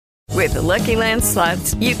With the Lucky Land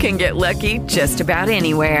Slots, you can get lucky just about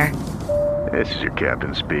anywhere. This is your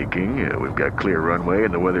captain speaking. We've got clear runway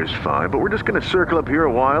and the weather's fine, but we're just going to circle up here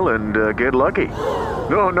a while and get lucky.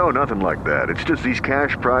 No, nothing like that. It's just these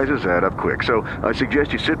cash prizes add up quick. So I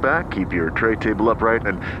suggest you sit back, keep your tray table upright,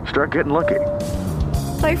 and start getting lucky.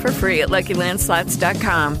 Play for free at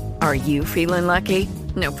LuckyLandSlots.com. Are you feeling lucky?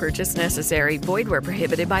 No purchase necessary. Void where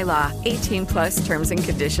prohibited by law. 18 plus terms and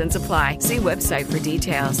conditions apply. See website for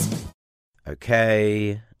details.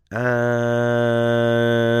 Okay. And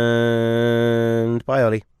bye,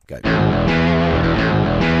 Ollie. Go.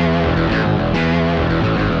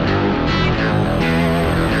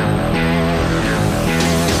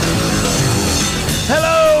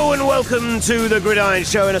 Hello and welcome to the Gridiron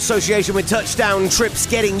Show in association with Touchdown Trips,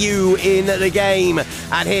 getting you in the game.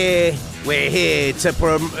 And we're here to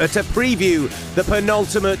preview the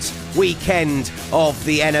penultimate weekend of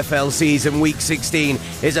the NFL season. Week 16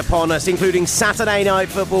 is upon us, including Saturday Night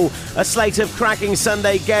Football, a slate of cracking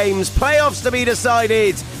Sunday games, playoffs to be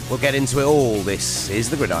decided. We'll get into it all. This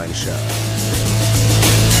is the Gridiron Show.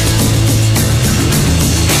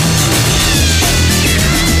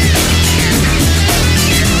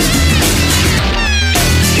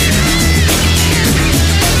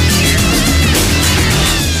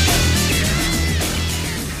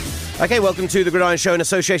 Okay, welcome to the Gridiron Show in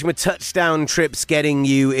association with Touchdown Trips, getting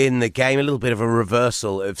you in the game. A little bit of a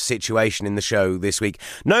reversal of situation in the show this week.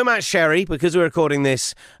 No Matt Sherry, because we're recording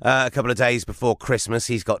this a couple of days before Christmas.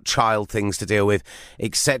 He's got child things to deal with,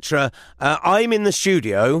 etc. I'm in the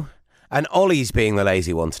studio, and Ollie's being the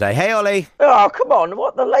lazy one today. Hey, Ollie. Oh, come on.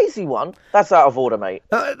 What, the lazy one? That's out of order, mate.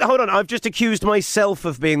 Hold on. I've just accused myself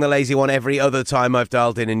of being the lazy one every other time I've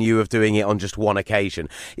dialed in, and you of doing it on just one occasion.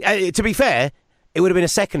 To be fair, it would have been a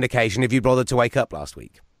second occasion if you bothered to wake up last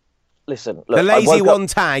week. Listen, look, the lazy one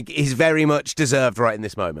tag is very much deserved right in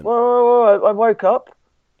this moment. Well, I woke up.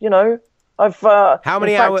 You know, I've. How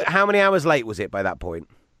many hours late was it by that point?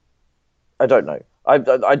 I don't know. I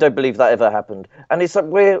don't believe that ever happened. And it's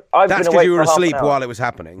I've That's been awake because you were for asleep half an hour. while it was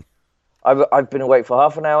happening. I've been awake for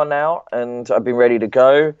half an hour now, and I've been ready to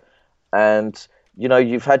go. And you know,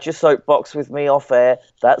 you've had your soapbox with me off air.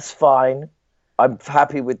 That's fine. I'm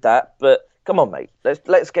happy with that, but. Come on, mate.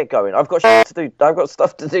 Let's get going. I've got shit to do. I've got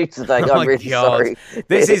stuff to do today. Oh I'm really sorry.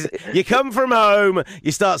 This is you come from home,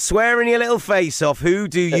 you start swearing your little face off. Who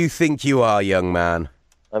do you think you are, young man?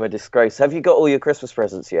 I'm a disgrace. Have you got all your Christmas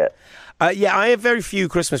presents yet? Yeah, I have very few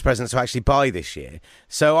Christmas presents to actually buy this year.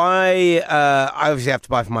 So I obviously have to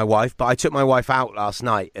buy for my wife, but I took my wife out last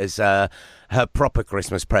night as her proper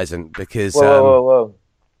Christmas present because... Whoa.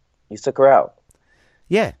 You took her out?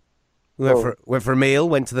 Yeah. We went for a meal,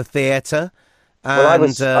 went to the theatre. Well,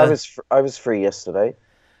 I was free yesterday.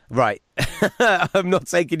 Right. I'm not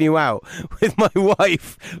taking you out with my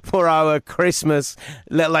wife for our Christmas.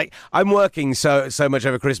 Like, I'm working so much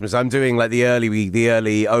over Christmas. I'm doing like the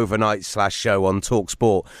early overnight / show on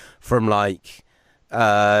TalkSport from like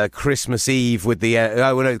Christmas Eve with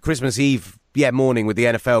the Christmas Eve morning with the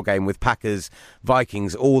NFL game with Packers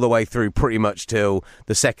Vikings all the way through pretty much till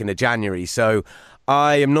the 2nd of January. So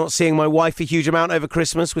I am not seeing my wife a huge amount over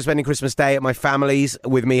Christmas. We're spending Christmas Day at my family's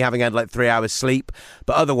with me having had like 3 hours sleep.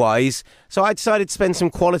 But otherwise, so I decided to spend some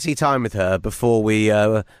quality time with her before we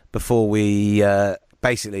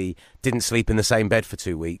basically didn't sleep in the same bed for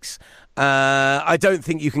 2 weeks. I don't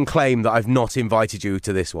think you can claim that I've not invited you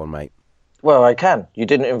to this one, mate. Well, I can. You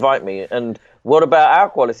didn't invite me. And what about our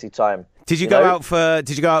quality time? Did you go out for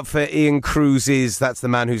Ian Cruz's? That's the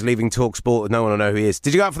man who's leaving TalkSport. No one will know who he is.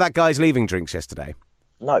 Did you go out for that guy's leaving drinks yesterday?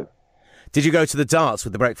 No. Did you go to the darts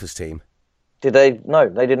with the breakfast team? Did they? No,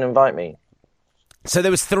 they didn't invite me. So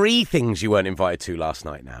there was 3 things you weren't invited to last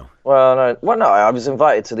night. Now. Well, no. I was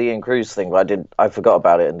invited to the Ian Cruz thing, but I forgot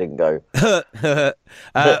about it and didn't go.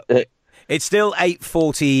 It's still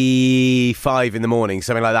 8:45 in the morning,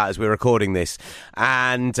 something like that, as we're recording this,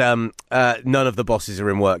 and none of the bosses are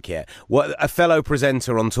in work yet. A fellow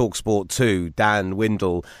presenter on TalkSport 2, Dan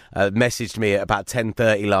Windle, messaged me at about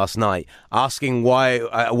 10:30 last night, asking why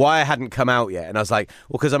I hadn't come out yet, and I was like,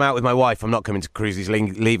 well, because I'm out with my wife, I'm not coming to Cruisy's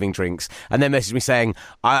leaving drinks, and then messaged me saying,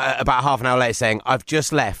 about half an hour later, saying, I've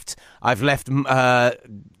just left. I've left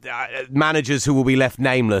managers who will be left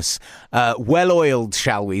nameless, well-oiled,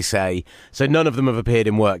 shall we say. So none of them have appeared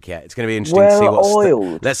in work yet. It's going to be interesting to see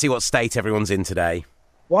let's see what state everyone's in today.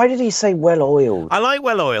 Why did he say well-oiled? I like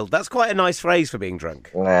well-oiled. That's quite a nice phrase for being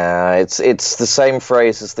drunk. Nah, it's the same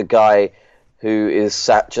phrase as the guy who is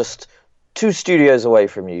sat just 2 studios away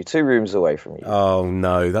from you, 2 rooms away from you. Oh,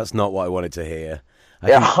 no, that's not what I wanted to hear.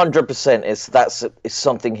 100% it's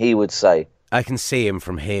something he would say. I can see him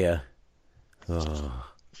from here. Oh.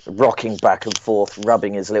 rocking back and forth,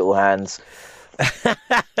 rubbing his little hands.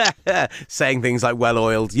 Saying things like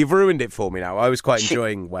well-oiled. You've ruined it for me now. I was quite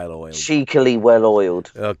enjoying well-oiled. Cheekily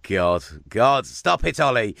well-oiled. Oh, God. Stop it,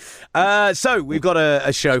 Ollie. So, we've got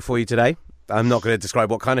a show for you today. I'm not going to describe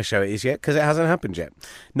what kind of show it is yet, because it hasn't happened yet.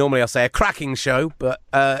 Normally I'll say a cracking show, but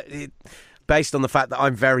based on the fact that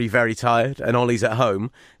I'm very, very tired and Ollie's at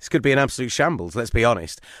home, this could be an absolute shambles, let's be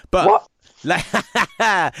honest. But What?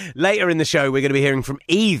 Later in the show, we're going to be hearing from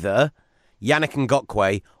either Yannick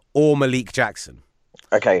Ngakoue or Malik Jackson.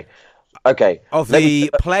 Okay. Of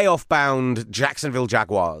the playoff-bound Jacksonville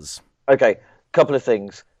Jaguars. Okay, couple of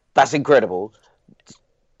things. That's incredible.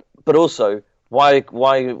 But also, why is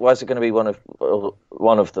it going to be one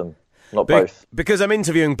of them, not both? Because I'm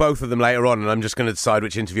interviewing both of them later on, and I'm just going to decide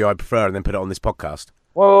which interview I prefer and then put it on this podcast.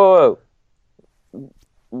 Whoa.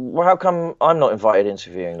 Well, how come I'm not invited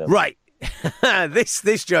interviewing them? Right.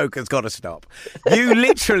 This joke has got to stop. You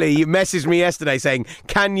literally messaged me yesterday saying,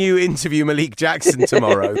 can you interview Malik Jackson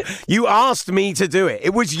tomorrow? You asked me to do it.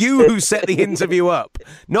 It was you who set the interview up,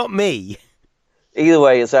 not me. Either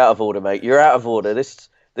way, it's out of order, mate. You're out of order. This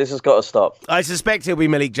has got to stop. I suspect it'll be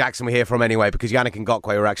Malik Jackson we hear from anyway, because Yannick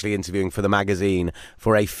Ngakoue are actually interviewing for the magazine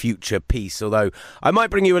for a future piece. Although I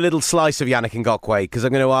might bring you a little slice of Yannick Ngakoue, because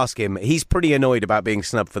I'm going to ask him. He's pretty annoyed about being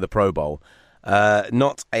snubbed for the Pro Bowl.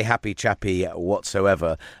 Not a happy chappy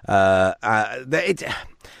whatsoever. I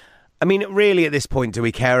mean, really, at this point, do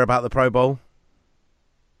we care about the Pro Bowl?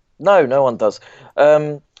 No one does.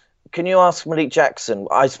 Can you ask Malik Jackson?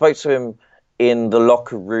 I spoke to him in the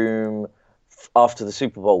locker room after the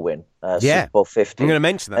Super Bowl win, Super Bowl 50. I'm going to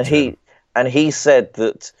mention that. And he said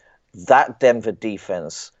that Denver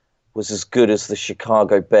defense was as good as the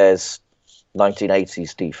Chicago Bears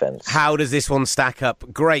 1980s defense. How does this one stack up?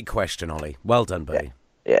 Great question, Ollie. Well done, buddy.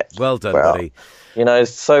 Yeah. Well done, buddy. You know,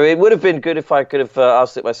 so it would have been good if I could have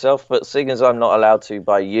asked it myself, but seeing as I'm not allowed to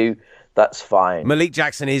by you, that's fine. Malik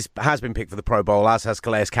Jackson has been picked for the Pro Bowl, as has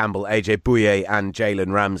Calais Campbell, AJ Bouye, and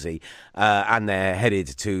Jalen Ramsey, and they're headed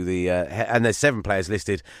to the and there's 7 players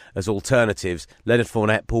listed as alternatives: Leonard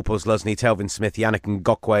Fournette, Paul Posluszny, Telvin Smith, Yannick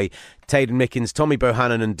Ngakoue, Taden Mickens, Tommy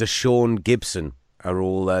Bohannon, and Deshaun Gibson are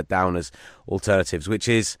all down as alternatives, which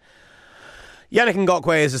is Yannick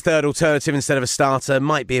Ngakoue as a third alternative instead of a starter.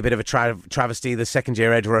 Might be a bit of a travesty. The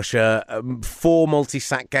second-year edge rusher, 4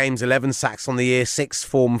 multi-sack games, 11 sacks on the year, 6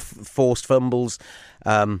 forced fumbles.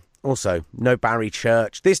 Also, no Barry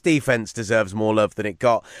Church. This defense deserves more love than it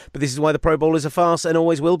got, but this is why the Pro Bowl is a farce and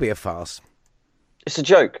always will be a farce. It's a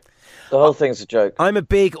joke. The whole thing's a joke. I'm a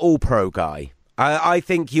big all-pro guy. I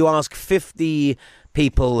think you ask 50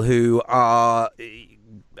 people who are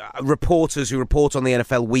reporters who report on the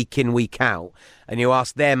NFL week in, week out, and you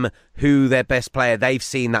ask them who their best player they've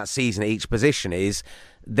seen that season at each position is,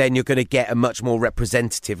 then you're going to get a much more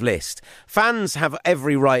representative list. Fans have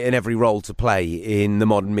every right and every role to play in the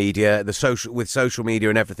modern media, with social media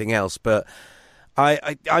and everything else, but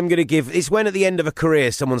I'm going to give... It's when at the end of a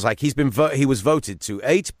career someone's like, he was voted to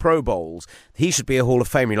 8 Pro Bowls, he should be a Hall of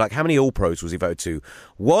Famer. You're like, how many All-Pros was he voted to?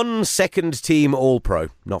 1 second-team All-Pro.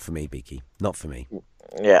 Not for me, Beaky. Not for me.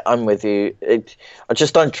 Yeah, I'm with you. I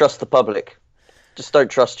just don't trust the public. Just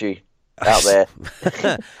don't trust you out there.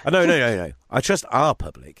 No. I trust our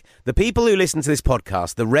public. The people who listen to this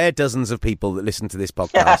podcast, the rare dozens of people that listen to this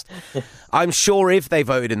podcast, I'm sure if they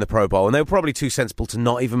voted in the Pro Bowl, and they were probably too sensible to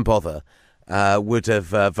not even bother, would have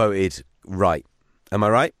voted right. Am I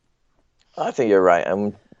right? I think you're right.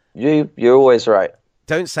 You're always right.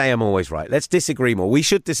 Don't say I'm always right. Let's disagree more. We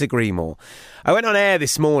should disagree more. I went on air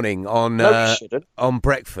this morning on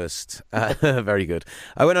breakfast. Very good.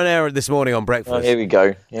 I went on air this morning on breakfast. Oh, here we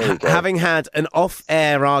go. Having had an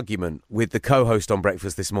off-air argument with the co-host on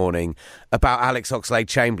breakfast this morning about Alex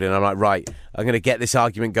Oxlade-Chamberlain, I'm like, right, I'm going to get this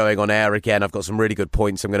argument going on air again. I've got some really good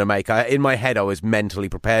points I'm going to make. In my head, I was mentally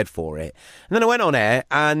prepared for it. And then I went on air,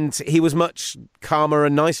 and he was much calmer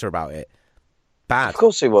and nicer about it. Bad. Of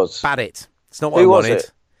course he was. Bad it. It's not what I wanted.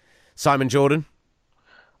 It? Simon Jordan.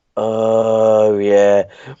 Oh yeah,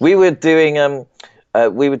 we were doing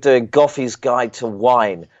Goffey's Guide to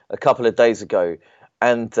Wine a couple of days ago,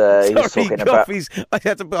 and he was talking about.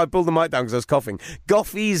 I pulled the mic down because I was coughing.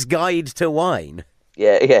 Goffey's Guide to Wine.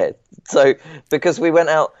 Yeah. So because we went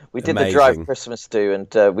out, we did the Drive Christmas do,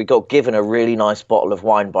 and we got given a really nice bottle of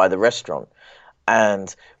wine by the restaurant,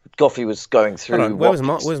 and Goffey was going through.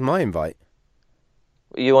 Where's my invite?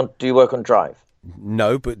 Do you work on Drive?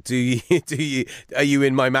 No, but are you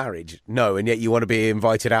in my marriage? No, and yet you want to be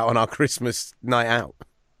invited out on our Christmas night out.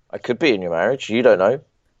 I could be in your marriage. You don't know.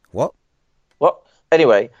 What?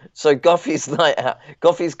 Anyway, so Goffey's night out,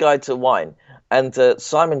 Goffey's Guide to Wine, and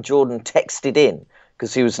Simon Jordan texted in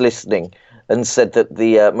because he was listening and said that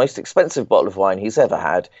the most expensive bottle of wine he's ever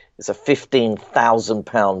had is a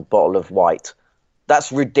 £15,000 bottle of white.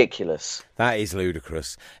 That's ridiculous. That is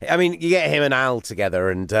ludicrous. I mean, you get him and Al together,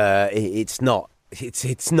 and it's not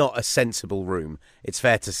a sensible room. It's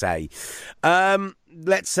fair to say. Should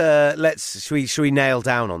we nail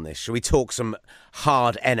down on this? Should we talk some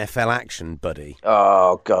hard NFL action, buddy?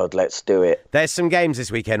 Oh God, let's do it. There's some games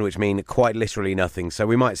this weekend which mean quite literally nothing, so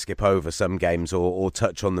we might skip over some games or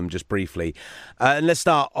touch on them just briefly. And let's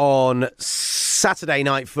start on Saturday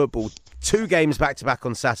night football. 2 games back-to-back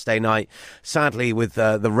on Saturday night, sadly with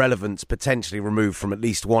the relevance potentially removed from at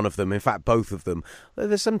least one of them. In fact, both of them.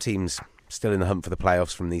 There's some teams still in the hunt for the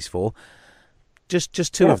playoffs from these 4.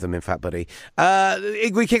 Just 2 of them, in fact, buddy.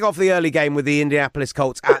 We kick off the early game with the Indianapolis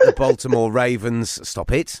Colts at the Baltimore Ravens.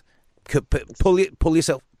 Stop it. Pull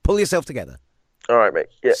yourself together. All right, mate.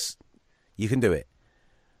 Yes. You can do it.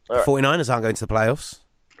 All The right. 49ers aren't going to the playoffs.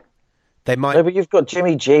 They might. No, but you've got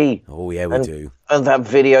Jimmy G. Oh, yeah, we do. And that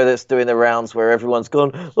video that's doing the rounds where everyone's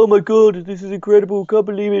gone, oh my God, this is incredible. Can't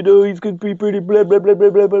believe it. Oh, he's going to be pretty blah, blah, blah, blah,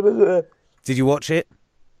 blah, blah, blah. Did you watch it?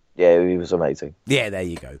 Yeah, he was amazing. Yeah, there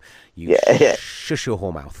you go. Yeah. Shush your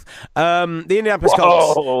whore mouth. The Indianapolis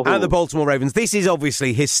Colts and the Baltimore Ravens. This is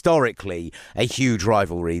obviously historically a huge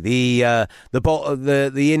rivalry. The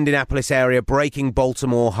Indianapolis area breaking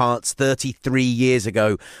Baltimore hearts 33 years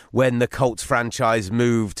ago when the Colts franchise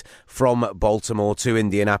moved from Baltimore to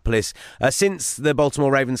Indianapolis. Since the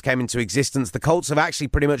Baltimore Ravens came into existence, the Colts have actually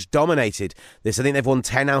pretty much dominated this. I think they've won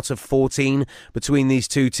 10 out of 14 between these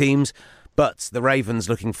two teams. But the Ravens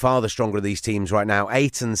looking far the stronger of these teams right now.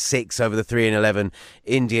 8-6 over the 3-11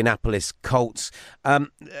 Indianapolis Colts.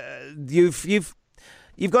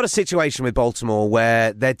 You've got a situation with Baltimore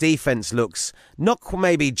where their defense looks not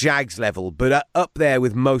maybe Jags level, but up there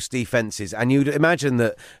with most defenses. And you'd imagine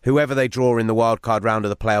that whoever they draw in the wildcard round of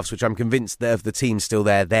the playoffs, which I'm convinced that of the teams still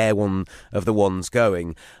there, they're one of the ones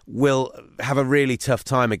going, will have a really tough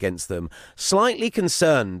time against them. Slightly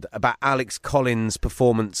concerned about Alex Collins'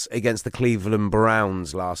 performance against the Cleveland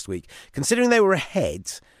Browns last week, considering they were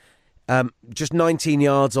ahead. Just 19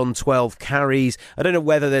 yards on 12 carries. I don't know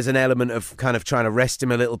whether there's an element of kind of trying to rest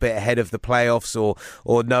him a little bit ahead of the playoffs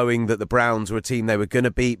or knowing that the Browns were a team they were going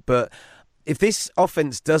to beat. But if this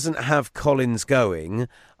offense doesn't have Collins going,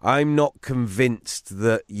 I'm not convinced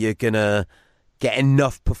that you're going to get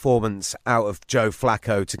enough performance out of Joe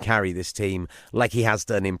Flacco to carry this team like he has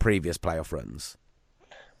done in previous playoff runs.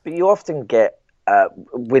 But you often get,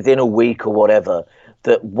 within a week or whatever,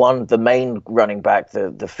 that the main running back,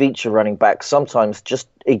 the feature running back, sometimes just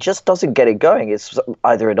doesn't get it going. It's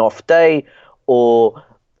either an off day or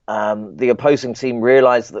the opposing team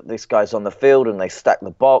realise that this guy's on the field and they stack the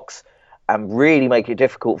box and really make it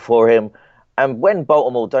difficult for him. And when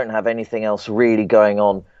Baltimore don't have anything else really going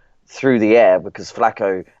on through the air because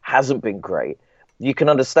Flacco hasn't been great, you can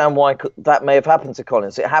understand why that may have happened to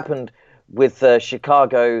Collins. It happened with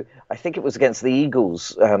Chicago, I think it was against the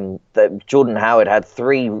Eagles, that Jordan Howard had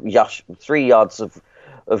 3 yards of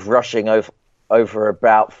rushing over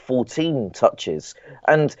about 14 touches.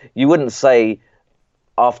 And you wouldn't say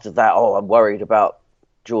after that, oh, I'm worried about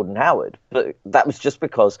Jordan Howard. But that was just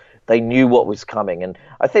because they knew what was coming. And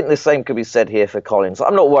I think the same could be said here for Collins.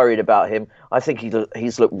 I'm not worried about him. I think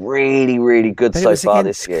he's looked really, really good so far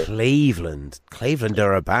this year. Cleveland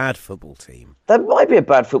are a bad football team. That might be a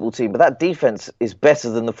bad football team, but that defense is better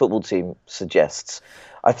than the football team suggests.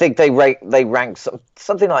 I think they rank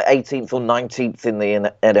something like 18th or 19th in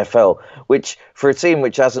the NFL, which for a team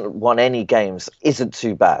which hasn't won any games isn't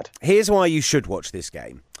too bad. Here's why you should watch this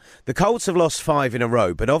game. The Colts have lost 5 in a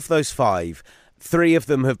row, but of those 5, 3 of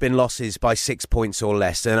them have been losses by 6 points or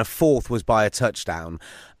less, and a 4th was by a touchdown.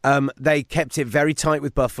 They kept it very tight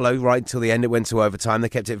with Buffalo right until the end. It went to overtime. They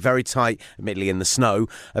kept it very tight, admittedly in the snow,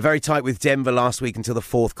 very tight with Denver last week until the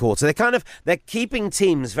 4th quarter. They're keeping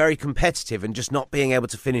teams very competitive and just not being able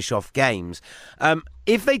to finish off games.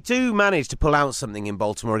 If they do manage to pull out something in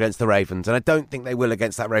Baltimore against the Ravens, and I don't think they will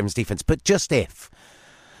against that Ravens defense, but just if,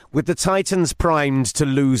 with the Titans primed to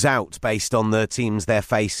lose out based on the teams they're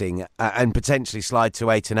facing and potentially slide to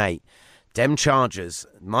 8-8, Dem Chargers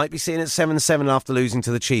might be seen at 7-7 after losing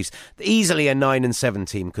to the Chiefs. Easily a 9-7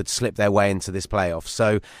 team could slip their way into this playoff.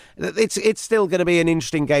 So it's still going to be an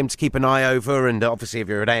interesting game to keep an eye over. And obviously, if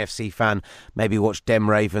you're an AFC fan, maybe watch Dem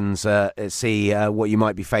Ravens, see what you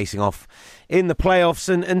might be facing off in the playoffs.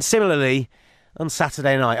 And similarly, on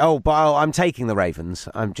Saturday night, I'm taking the Ravens.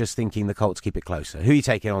 I'm just thinking the Colts keep it closer. Who are you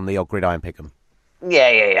taking on the old gridiron pick'em?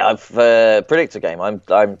 Yeah. I've predicted a game.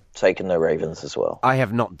 I'm taking the Ravens as well. I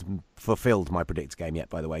have not fulfilled my predictor game yet,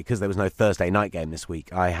 by the way, because there was no Thursday night game this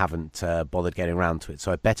week. I haven't bothered getting around to it,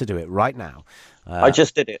 so I better do it right now. I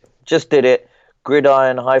just did it.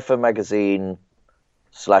 Gridiron Magazine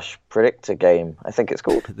 / predictor game, I think it's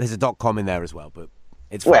called. There's a .com in there as well, but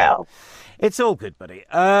it's fine. Well, it's all good, buddy.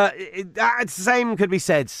 The same could be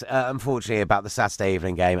said, unfortunately, about the Saturday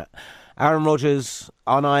evening game. Aaron Rodgers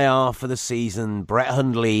on IR for the season. Brett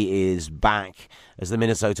Hundley is back as the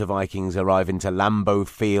Minnesota Vikings arrive into Lambeau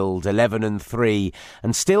Field, 11-3,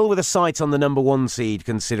 and still with a sight on the number 1 seed,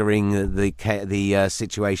 considering the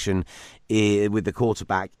situation with the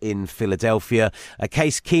quarterback in Philadelphia.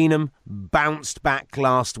 Case Keenum bounced back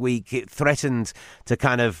last week. It threatened to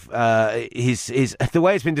kind of his the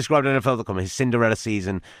way it's been described on NFL.com, his Cinderella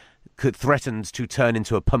season threatened to turn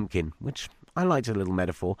into a pumpkin, which I liked a little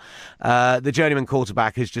metaphor. The journeyman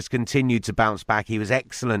quarterback has just continued to bounce back. He was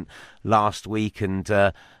excellent last week, and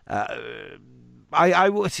we're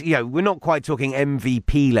not quite talking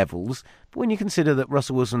MVP levels, but when you consider that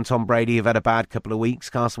Russell Wilson and Tom Brady have had a bad couple of weeks,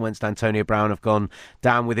 Carson Wentz and Antonio Brown have gone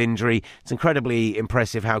down with injury, it's incredibly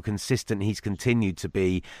impressive how consistent he's continued to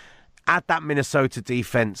be. At that Minnesota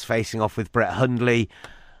defense facing off with Brett Hundley,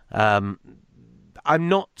 I'm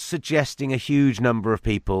not suggesting a huge number of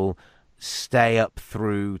people stay up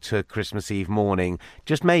through to Christmas Eve morning.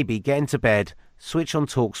 Just maybe get into bed, switch on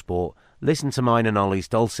TalkSport, listen to mine and Ollie's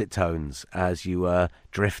dulcet tones as you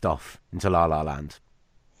drift off into La La Land.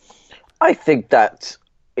 I think that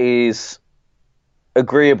is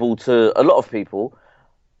agreeable to a lot of people.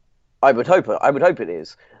 I would hope it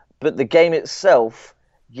is. But the game itself,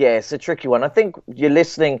 yeah, it's a tricky one. I think you're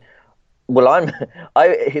listening. Well,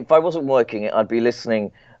 if I wasn't working it, I'd be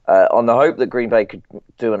listening on the hope that Green Bay could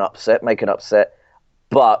make an upset.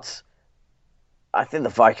 But I think the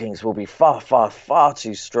Vikings will be far, far, far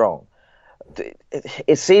too strong.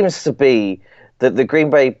 It seems to be that the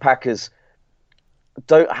Green Bay Packers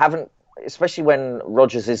haven't, especially when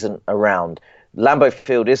Rodgers isn't around. Lambeau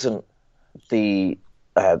Field isn't the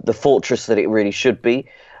fortress that it really should be.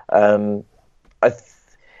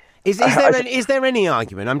 Is there any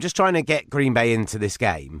argument? I'm just trying to get Green Bay into this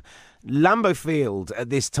game. Lambeau Field at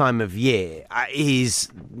this time of year is,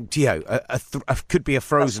 could be a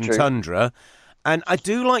frozen tundra. And I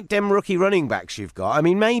do like them rookie running backs you've got. I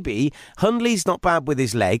mean, maybe Hundley's not bad with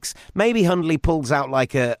his legs. Maybe Hundley pulls out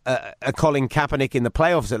like a Colin Kaepernick in the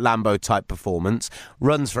playoffs at Lambeau type performance,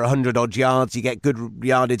 runs for 100-odd yards, you get good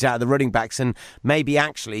yardage out of the running backs, and maybe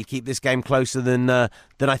actually keep this game closer than I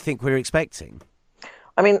think we're expecting.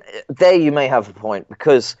 I mean, there you may have a point,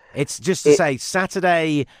 because it's just to say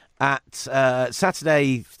Saturday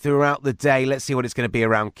throughout the day. Let's see what it's going to be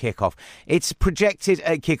around kickoff. It's projected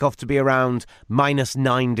at kickoff to be around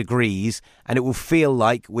 -9 degrees, and it will feel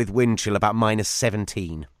like, with wind chill, about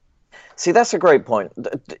 -17. See, that's a great point.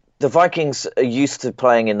 The Vikings are used to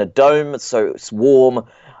playing in a dome, so it's warm,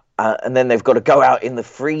 and then they've got to go out in the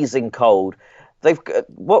freezing cold.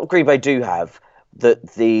 What Green Bay do have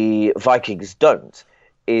that the Vikings don't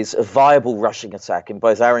is a viable rushing attack in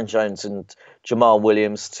both Aaron Jones and Jamal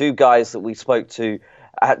Williams, two guys that we spoke to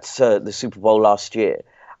at the Super Bowl last year.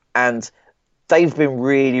 And they've been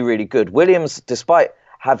really, really good. Williams, despite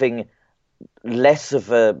having less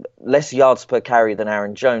yards per carry than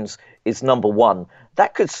Aaron Jones, is number 1.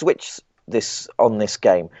 That could switch this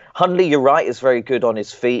game. Hundley, you're right, is very good on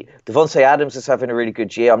his feet. Devontae Adams is having a really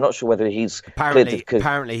good year. I'm not sure whether he's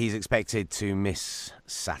apparently he's expected to miss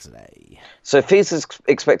Saturday. So if he's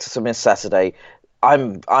expected to miss Saturday,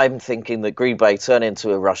 I'm thinking that Green Bay turn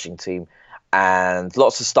into a rushing team, and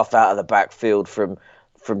lots of stuff out of the backfield from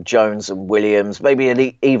Jones and Williams.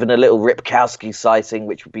 Maybe even a little Ripkowski sighting,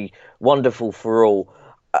 which would be wonderful for all.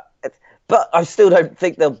 But I still don't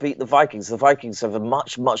think they'll beat the Vikings. The Vikings have a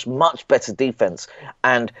much, much, much better defense,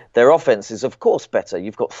 and their offense is, of course, better.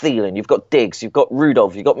 You've got Thielen, you've got Diggs, you've got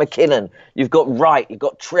Rudolph, you've got McKinnon, you've got Wright, you've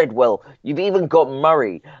got Treadwell, you've even got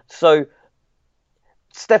Murray. So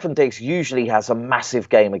Stefon Diggs usually has a massive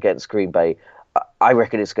game against Green Bay. I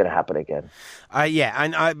reckon it's going to happen again.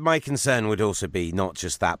 And my concern would also be not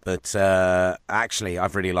just that, but actually,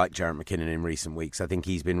 I've really liked Jerick McKinnon in recent weeks. I think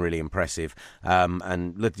he's been really impressive.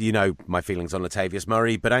 And look, my feelings on Latavius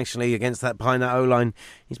Murray, but actually against behind that O-line,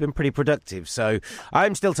 he's been pretty productive. So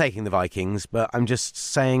I'm still taking the Vikings, but I'm just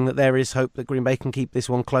saying that there is hope that Green Bay can keep this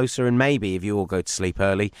one closer, and maybe if you all go to sleep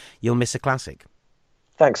early, you'll miss a classic.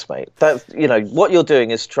 Thanks, mate. What you're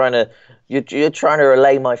doing is you're trying to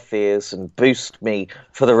allay my fears and boost me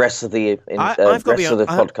for the rest of the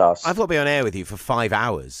podcast. I've got to be on air with you for 5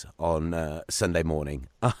 hours on Sunday morning.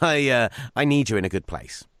 I need you in a good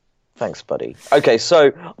place. Thanks, buddy. Okay,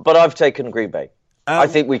 but I've taken Green Bay. I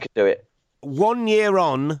think we could do it. 1 year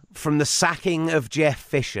on from the sacking of Jeff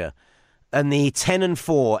Fisher, and the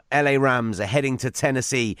 10-4 LA Rams are heading to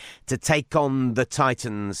Tennessee to take on the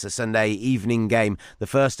Titans, a Sunday evening game, the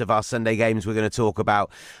first of our Sunday games we're going to talk about.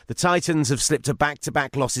 The Titans have slipped to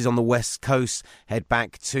back-to-back losses on the West Coast, head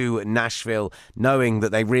back to Nashville, knowing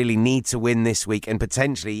that they really need to win this week and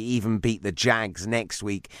potentially even beat the Jags next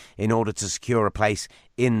week in order to secure a place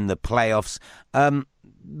in the playoffs.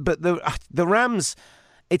 But the Rams...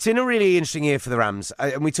 It's in a really interesting year for the Rams,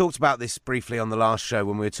 and we talked about this briefly on the last show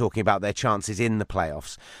when we were talking about their chances in the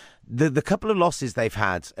playoffs. The couple of losses they've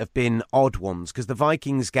had have been odd ones, because the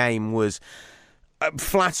Vikings game was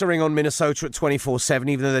flattering on Minnesota at 24-7,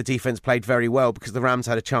 even though their defense played very well, because the Rams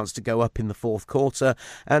had a chance to go up in the fourth quarter,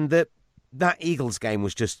 and that Eagles game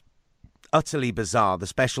was just utterly bizarre. The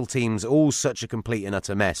special teams, all such a complete and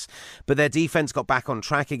utter mess. But their defense got back on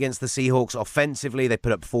track against the Seahawks. Offensively, they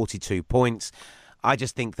put up 42 points. I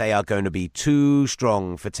just think they are going to be too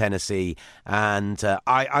strong for Tennessee. And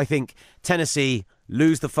I think Tennessee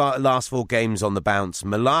lose the last 4 games on the bounce.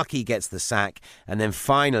 Malarkey gets the sack. And then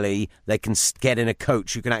finally, they can get in a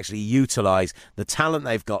coach who can actually utilise the talent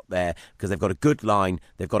they've got there, because they've got a good line.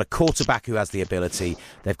 They've got a quarterback who has the ability.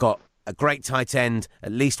 They've got a great tight end,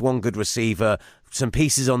 at least one good receiver, some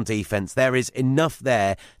pieces on defence. There is enough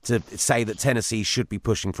there to say that Tennessee should be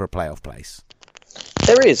pushing for a playoff place.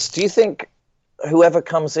 There is. Do you think whoever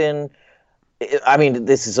comes in, I mean,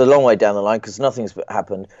 this is a long way down the line because nothing's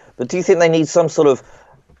happened, but do you think they need some sort of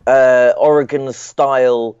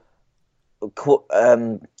Oregon-style,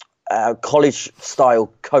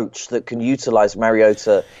 college-style coach that can utilise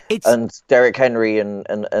Mariota and Derrick Henry and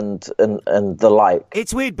the like?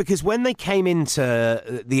 It's weird because when they came into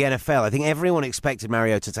the NFL, I think everyone expected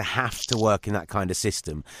Mariota to have to work in that kind of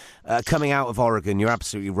system. Coming out of Oregon, you're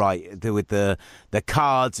absolutely right, with the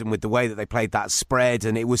cards and with the way that they played that spread,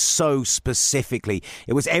 and it was so specifically,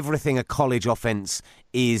 it was everything a college offense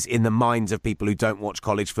is in the minds of people who don't watch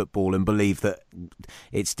college football and believe that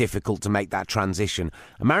it's difficult to make that transition.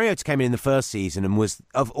 And Mariota came in the first season and was,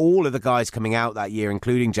 of all of the guys coming out that year,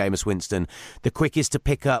 including Jameis Winston, the quickest to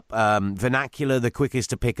pick up vernacular, the quickest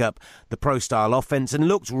to pick up the pro-style offense, and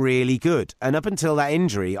looked really good. And up until that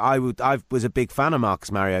injury, I was a big fan of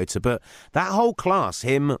Marcus Mariota, but that whole class,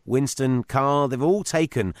 him, Winston, Carr, they've all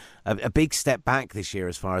taken a big step back this year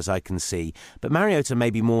as far as I can see. But Mariota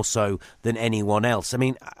maybe more so than anyone else. I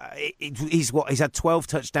mean, he's had 12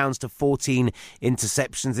 touchdowns to 14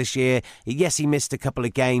 interceptions this year. Yes, he missed a couple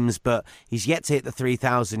of games, but he's yet to hit the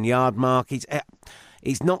 3,000-yard mark.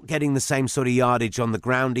 He's not getting the same sort of yardage on the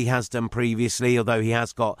ground he has done previously, although he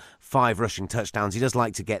has got 5 rushing touchdowns. He does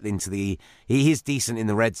like to get into he is decent in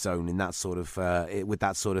the red zone in that sort of with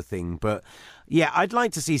that sort of thing. But yeah, I'd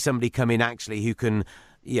like to see somebody come in actually who can,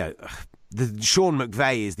 Sean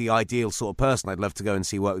McVay is the ideal sort of person I'd love to go and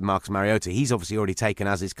see work with Marcus Mariota. He's obviously already taken,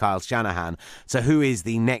 as is Kyle Shanahan. So who is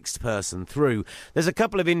the next person through? There's a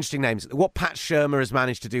couple of interesting names. What Pat Shurmur has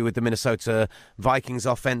managed to do with the Minnesota Vikings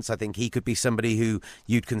offense, I think he could be somebody who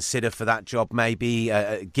you'd consider for that job maybe.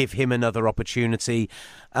 Give him another opportunity.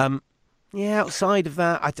 Outside of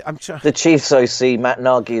that, I'm trying. The Chiefs OC, Matt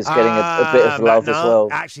Nagy, is getting a bit of love as well.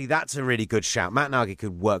 Actually, that's a really good shout. Matt Nagy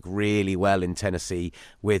could work really well in Tennessee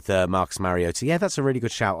with Marcus Mariota. Yeah, that's a really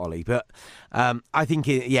good shout, Ollie. But I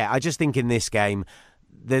just think in this game,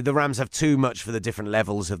 the Rams have too much for the different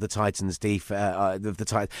levels of the Titans'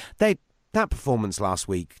 That performance last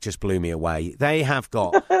week just blew me away. They have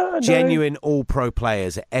got genuine all-pro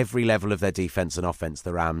players at every level of their defense and offense,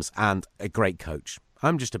 the Rams, and a great coach.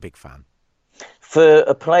 I'm just a big fan. For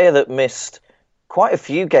a player that missed quite a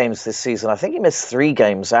few games this season, I think he missed 3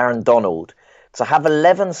 games, Aaron Donald, to have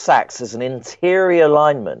 11 sacks as an interior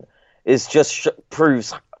lineman is just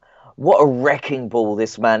proves what a wrecking ball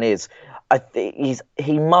this man is. I think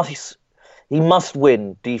he must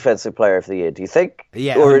win Defensive Player of the Year, do you think?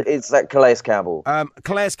 Yeah. Or is that Calais Campbell?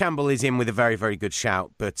 Calais Campbell is in with a very, very good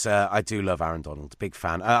shout, but I do love Aaron Donald. Big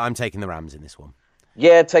fan. I'm taking the Rams in this one.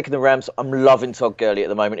 Yeah, taking the Rams. I'm loving Todd Gurley at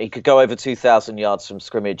the moment. He could go over 2,000 yards from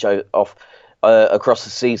scrimmage across the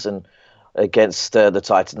season against the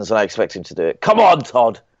Titans, and I expect him to do it. Come on,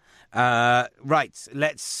 Todd. Right,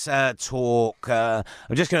 let's talk. We're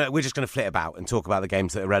just gonna flit about and talk about the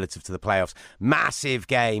games that are relative to the playoffs. Massive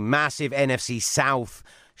game, massive NFC South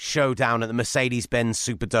showdown at the Mercedes-Benz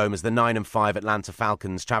Superdome as the 9-5 Atlanta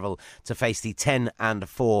Falcons travel to face the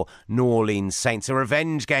 10-4 New Orleans Saints. A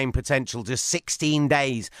revenge game potential just 16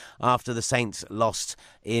 days after the Saints lost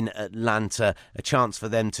in Atlanta. A chance for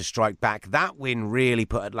them to strike back. That win really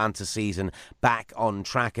put Atlanta's season back on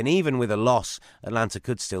track. And even with a loss, Atlanta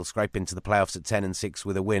could still scrape into the playoffs at 10-6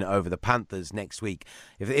 with a win over the Panthers next week.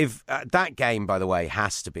 If that game, by the way,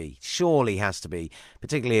 surely has to be,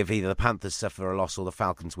 particularly if either the Panthers suffer a loss or the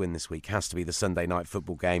Falcons win this week, has to be the Sunday night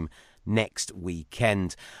football game next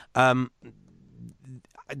weekend.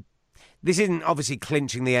 This isn't obviously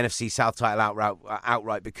clinching the NFC South title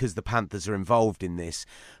outright because the Panthers are involved in this,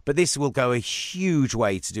 but this will go a huge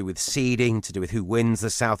way to do with seeding, to do with who wins the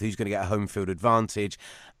South, who's going to get a home field advantage.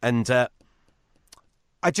 And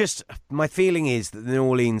my feeling is that the New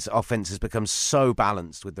Orleans offense has become so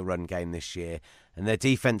balanced with the run game this year, and their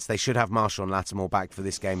defense, they should have Marshall and Lattimore back for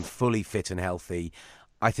this game, fully fit and healthy.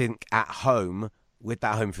 I think at home, with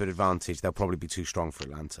that home field advantage, they'll probably be too strong for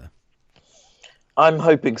Atlanta. I'm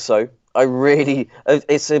hoping so.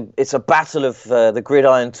 It's a battle of the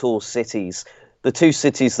gridiron tour cities, the two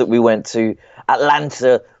cities that we went to,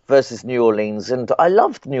 Atlanta versus New Orleans, and I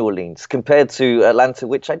loved New Orleans compared to Atlanta,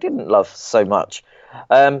 which I didn't love so much.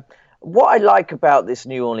 What I like about this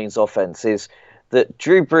New Orleans offense is that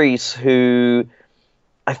Drew Brees, who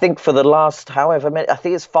I think for the last I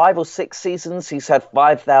think it's 5 or 6 seasons, he's had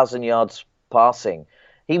 5,000 yards passing.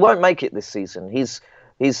 He won't make it this season. He's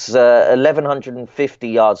 1,150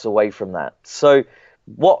 yards away from that. So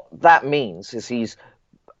what that means is he's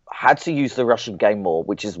had to use the rushing game more,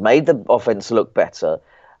 which has made the offense look better.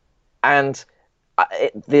 And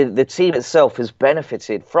the team itself has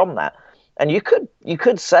benefited from that. And you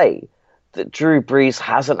could say that Drew Brees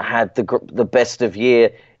hasn't had the best of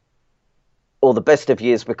year or the best of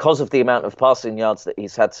years because of the amount of passing yards that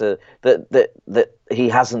he's had that he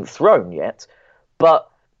hasn't thrown yet. But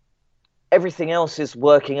everything else is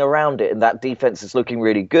working around it, and that defense is looking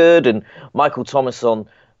really good. And Michael Thomas on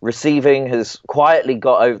receiving has quietly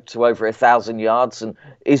got to over 1,000 yards and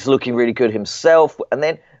is looking really good himself. And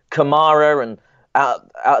then Kamara and out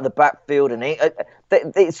of the backfield, and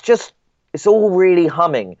it's all really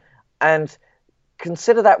humming. And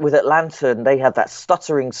consider that with Atlanta, and they had that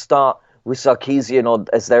stuttering start with Sarkisian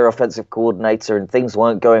as their offensive coordinator, and things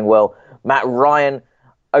weren't going well. Matt Ryan,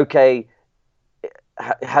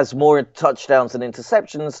 has more touchdowns than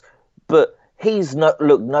interceptions, but he's looked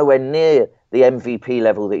nowhere near the MVP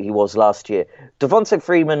level that he was last year. Devonta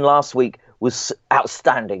Freeman last week was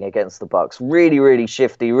outstanding against the Bucs. Really, really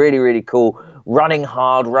shifty, really, really cool, running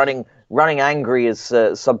hard, running angry, as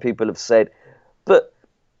some people have said. But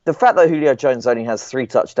the fact that Julio Jones only has 3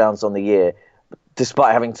 touchdowns on the year,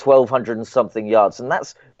 despite having 1,200 and something yards, and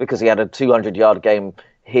that's because he had a 200-yard game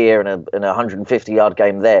here and a 150-yard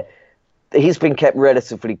game there. He's been kept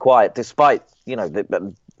relatively quiet, despite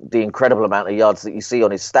the incredible amount of yards that you see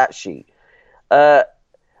on his stat sheet. The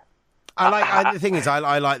thing is,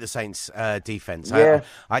 I like the Saints' defense. Yeah.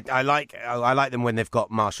 I like them when they've got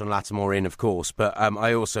Marshall and Lattimore in, of course, but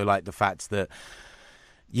I also like the fact that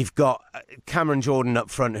you've got Cameron Jordan up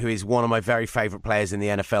front, who is one of my very favourite players in the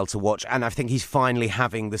NFL to watch, and I think he's finally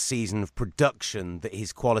having the season of production that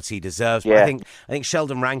his quality deserves. Yeah. But I think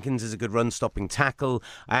Sheldon Rankins is a good run-stopping tackle.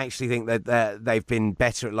 I actually think that they've been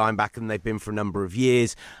better at linebacker than they've been for a number of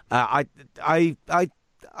years. I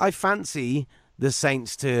fancy the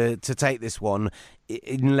Saints to take this one,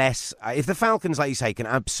 unless if the Falcons, like you say, can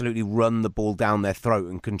absolutely run the ball down their throat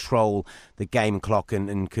and control the game clock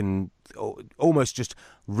and can almost just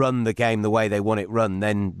run the game the way they want it run,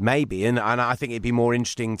 then maybe. And I think it'd be more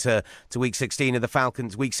interesting to week 16 of the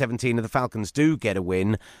Falcons, week 17 of the Falcons do get a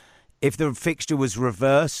win. If the fixture was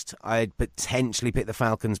reversed, I'd potentially pick the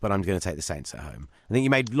Falcons, but I'm going to take the Saints at home. I think you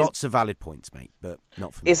made lots of valid points, mate, but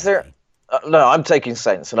not for me. Is there... no, I'm taking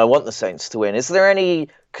Saints, and I want the Saints to win. Is there any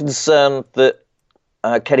concern that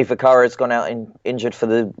Kenny Vaccaro has gone out injured for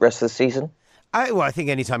the rest of the season? I think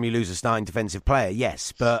anytime you lose a starting defensive player,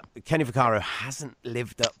 yes, but Kenny Vaccaro hasn't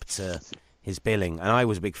lived up to his billing, and I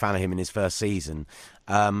was a big fan of him in his first season.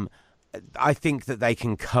 I think that they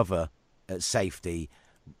can cover at safety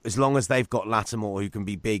as long as they've got Lattimore, who can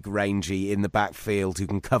be big, rangy in the backfield, who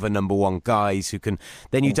can cover number one guys, who can.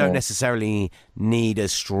 Then you don't necessarily need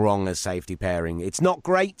as strong a safety pairing. It's not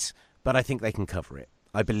great, but I think they can cover it.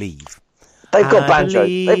 I believe. They've got Banjo.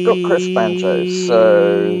 They've got Chris Banjo.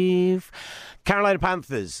 So Carolina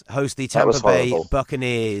Panthers host the Tampa Bay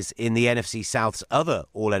Buccaneers in the NFC South's other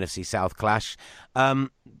All-NFC South clash.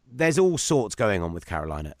 There's all sorts going on with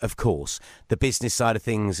Carolina, of course. The business side of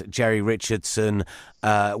things, Jerry Richardson,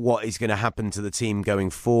 what is going to happen to the team going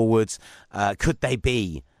forwards. Could they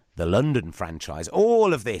be the London franchise.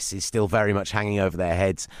 All of this is still very much hanging over their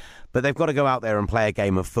heads. But they've got to go out there and play a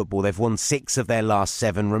game of football. They've won 6 of their last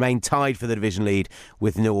 7, remain tied for the division lead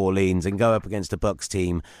with New Orleans, and go up against a Bucks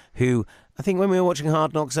team who, I think when we were watching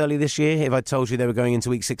Hard Knocks early this year, if I told you they were going into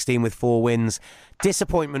Week 16 with 4 wins,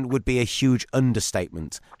 disappointment would be a huge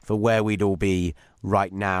understatement for where we'd all be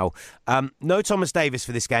right now. No Thomas Davis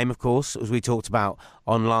for this game, of course, as we talked about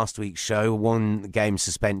on last week's show. 1-game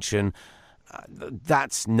suspension.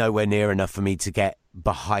 That's nowhere near enough for me to get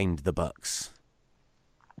behind the Bucks.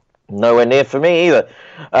 Nowhere near for me either.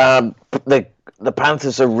 The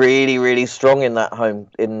Panthers are really, really strong in that home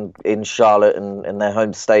in Charlotte and in their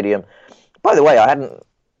home stadium. By the way, I hadn't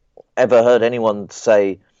ever heard anyone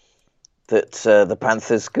say that the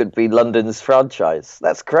Panthers could be London's franchise.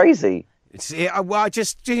 That's crazy. Well,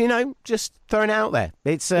 just throwing it out there.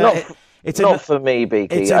 It's not for me,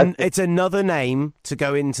 Beaky. It's another name to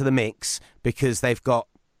go into the mix because they've got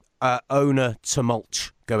owner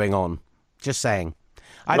tumult going on. Just saying.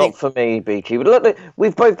 Not for me, Beaky. Look,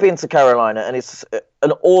 we've both been to Carolina, and it's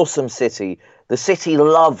an awesome city. The city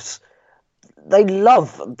love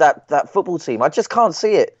that football team. I just can't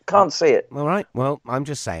see it. All right. Well, I'm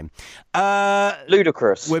just saying.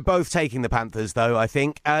 Ludicrous. We're both taking the Panthers, though, I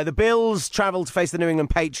think. The Bills travel to face the New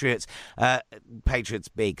England Patriots. Patriots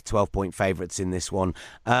big 12-point favourites in this one.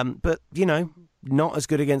 But, not as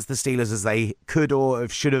good against the Steelers as they could or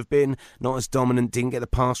should have been. Not as dominant. Didn't get the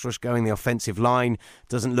pass rush going. The offensive line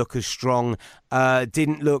doesn't look as strong.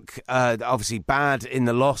 Didn't look obviously bad in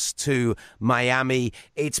the loss to Miami.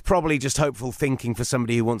 It's probably just hopeful thinking for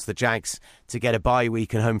somebody who wants the Jags to get a bye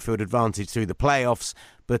week and home field advantage through the playoffs.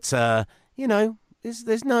 But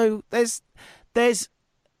there's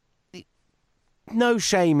no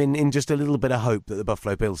shame in just a little bit of hope that the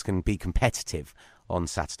Buffalo Bills can be competitive on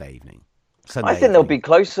Saturday evening. I think they'll be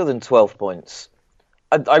closer than 12 points.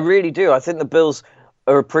 I really do. I think the Bills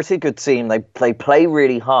are a pretty good team. They play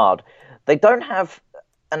really hard. They don't have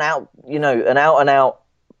an out and out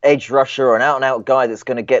edge rusher or an out and out guy that's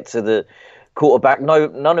going to get to the quarterback. No,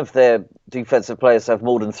 none of their defensive players have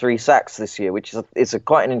more than 3 sacks this year, which is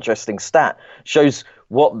quite an interesting stat. Shows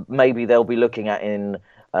what maybe they'll be looking at in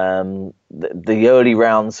the early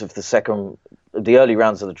rounds of the early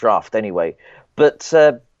rounds of the draft anyway. But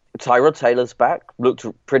Tyrod Taylor's back, looked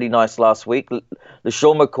pretty nice last week.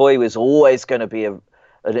 LaShawn McCoy was always going to be an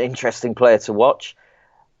interesting player to watch.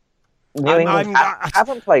 New England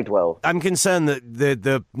haven't played well. I'm concerned that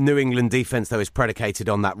the New England defense, though, is predicated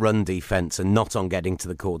on that run defense and not on getting to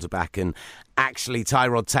the quarterback. And actually,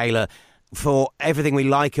 Tyrod Taylor, for everything we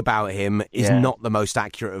like about him, is not the most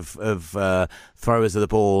accurate of throwers of the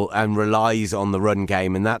ball and relies on the run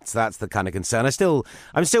game, and that's the kind of concern.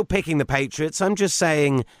 I'm still picking the Patriots. I'm just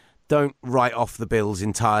saying, don't write off the Bills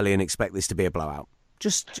entirely and expect this to be a blowout.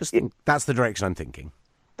 Just think that's the direction I'm thinking.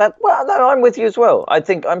 No, I'm with you as well. I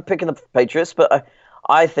think I'm picking the Patriots, but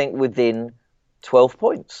I think within 12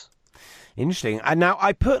 points. Interesting. And now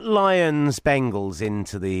I put Lions-Bengals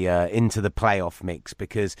into the playoff mix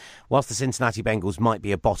because whilst the Cincinnati Bengals might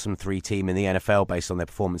be a bottom 3 team in the NFL based on their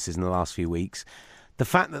performances in the last few weeks, the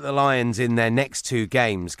fact that the Lions in their next 2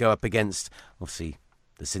 games go up against, obviously,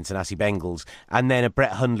 the Cincinnati Bengals and then a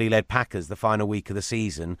Brett Hundley-led Packers the final week of the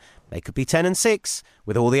season, they could be 10-6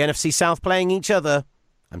 with all the NFC South playing each other.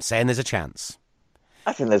 I'm saying there's a chance.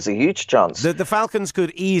 I think there's a huge chance. The Falcons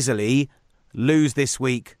could easily lose this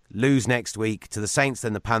week, lose next week to the Saints,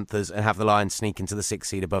 then the Panthers, and have the Lions sneak into the 6th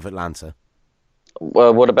seed above Atlanta.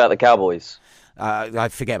 Well, what about the Cowboys? I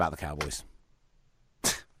forget about the Cowboys.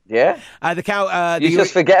 Yeah? You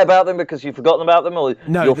just forget about them because you've forgotten about them, or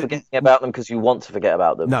you're forgetting about them because you want to forget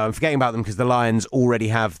about them? No, I'm forgetting about them because the Lions already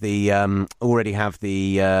have the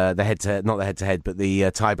head-to-head, not the head-to-head, but the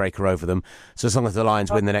tiebreaker over them. So as long as the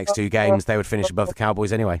Lions win the next 2 games, they would finish above the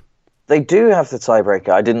Cowboys anyway. They do have the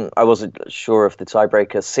tiebreaker. I wasn't sure of the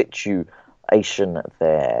tiebreaker situation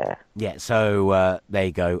there. Yeah, so there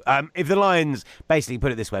you go. If the Lions, basically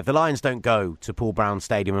put it this way, if the Lions don't go to Paul Brown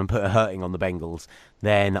Stadium and put a hurting on the Bengals,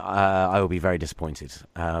 then I will be very disappointed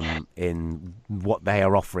in what they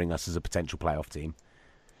are offering us as a potential playoff team.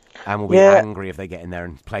 And we'll be angry if they get in there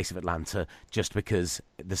in place of Atlanta just because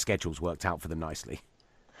the schedule's worked out for them nicely.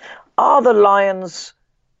 Are the Lions...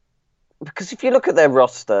 Because if you look at their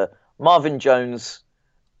roster, Marvin Jones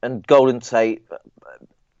and Golden Tate,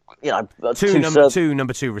 two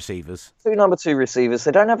number 2 receivers. 2 number 2 receivers.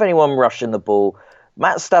 They don't have anyone rushing the ball.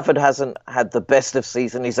 Matt Stafford hasn't had the best of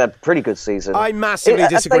season. He's had a pretty good season. I massively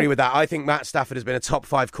disagree with that. I think Matt Stafford has been a top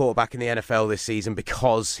 5 quarterback in the NFL this season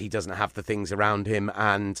because he doesn't have the things around him.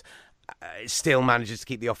 And still manages to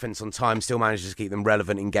keep the offense on time, still manages to keep them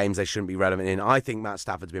relevant in games they shouldn't be relevant in. I think Matt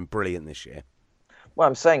Stafford's been brilliant this year. Well,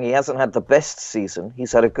 I'm saying he hasn't had the best season.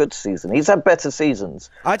 He's had a good season. He's had better seasons.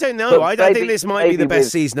 I don't know. I think this might be the best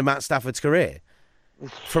with... season of Matt Stafford's career.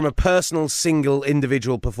 From a personal, single,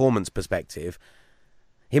 individual performance perspective,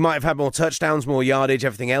 he might have had more touchdowns, more yardage,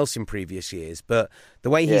 everything else in previous years. But the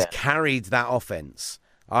way he's carried that offense,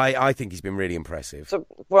 I think he's been really impressive. So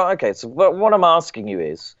what I'm asking you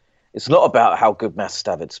is, it's not about how good Matt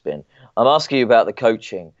Stafford's been. I'm asking you about the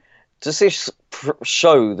coaching. Does this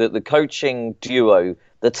show that the coaching duo,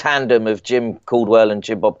 the tandem of Jim Caldwell and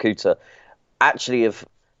Jim Bob Cooter, actually have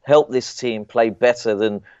helped this team play better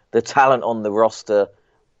than the talent on the roster,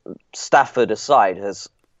 Stafford aside, has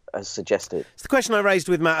suggested? It's the question I raised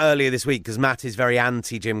with Matt earlier this week, because Matt is very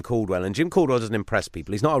anti-Jim Caldwell, and Jim Caldwell doesn't impress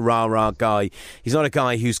people. He's not a rah-rah guy. He's not a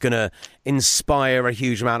guy who's going to inspire a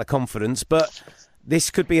huge amount of confidence, but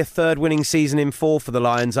this could be a third winning season in 4 for the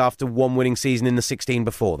Lions after one winning season in the 16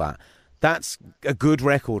 before that. That's a good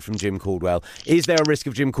record from Jim Caldwell. Is there a risk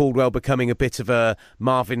of Jim Caldwell becoming a bit of a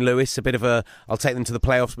Marvin Lewis, a bit of a I'll take them to the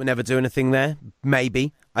playoffs but never do anything there?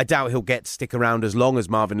 Maybe. I doubt he'll get to stick around as long as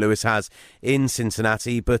Marvin Lewis has in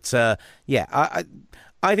Cincinnati. But I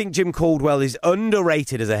think Jim Caldwell is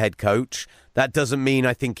underrated as a head coach. That doesn't mean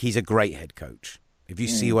I think he's a great head coach, if you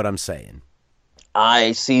see what I'm saying.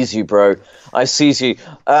 I sees you, bro. I sees you.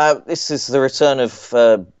 This is the return of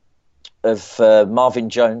Marvin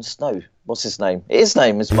Jones. No, what's his name? His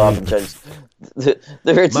name is Marvin Jones. The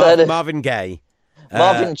return of Marvin Gaye.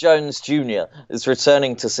 Marvin Jones Jr. is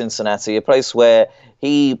returning to Cincinnati, a place where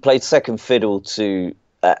he played second fiddle to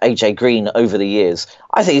AJ Green over the years.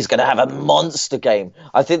 I think he's going to have a monster game.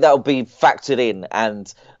 I think that will be factored in,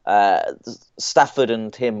 and Stafford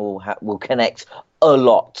and him will connect a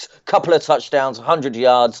lot. Couple of touchdowns, 100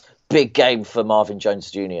 yards, big game for Marvin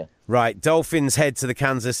Jones Jr. Right, Dolphins head to the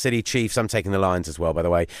Kansas City Chiefs. I'm taking the Lions as well, by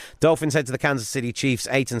the way. Dolphins head to the Kansas City Chiefs,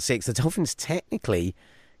 8-6. The Dolphins technically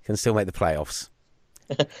can still make the playoffs.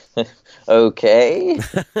 Okay.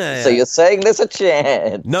 So you're saying there's a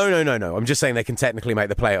chance? No. I'm just saying they can technically make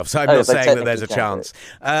the playoffs. I'm not saying that there's a chance.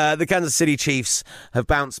 The Kansas City Chiefs have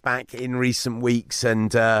bounced back in recent weeks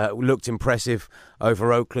and looked impressive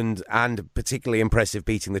over Oakland, and particularly impressive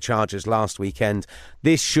beating the Chargers last weekend.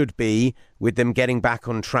 This should be, with them getting back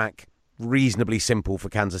on track, reasonably simple for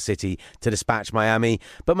Kansas City to dispatch Miami.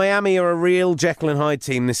 But Miami are a real Jekyll and Hyde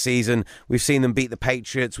team this season. We've seen them beat the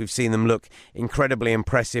Patriots. We've seen them look incredibly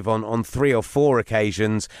impressive on 3 or 4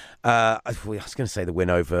 occasions. I was going to say the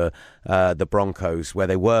win over the Broncos, where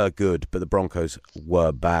they were good, but the Broncos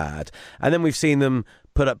were bad. And then we've seen them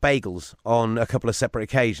put up bagels on a couple of separate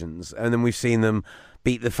occasions. And then we've seen them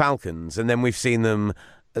beat the Falcons. And then we've seen them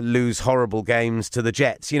lose horrible games to the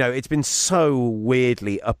Jets. You know, it's been so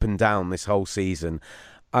weirdly up and down this whole season.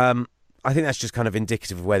 I think that's just kind of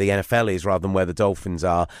indicative of where the NFL is rather than where the Dolphins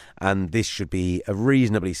are, and this should be a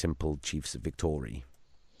reasonably simple Chiefs victory.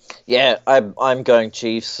 Yeah, I'm going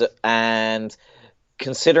Chiefs, and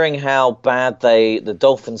considering how bad the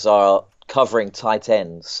Dolphins are covering tight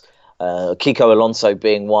ends, Kiko Alonso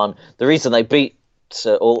being one, the reason they beat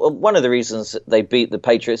or one of the reasons they beat the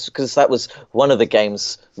Patriots, because that was one of the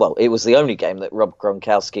games, well, it was the only game that Rob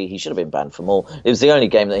Gronkowski, he should have been banned from all, it was the only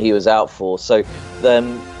game that he was out for, so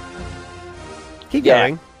keep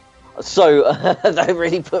going. So that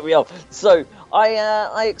really put me off. So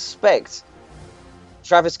I expect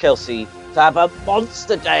Travis Kelce to have a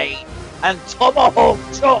monster day and tomahawk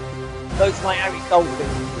chop those Miami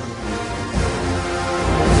Dolphins.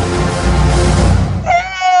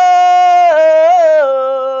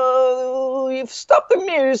 You've stopped the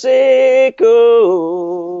music.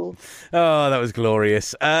 Oh, that was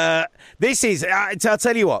glorious. This is, I'll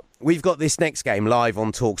tell you what, we've got this next game live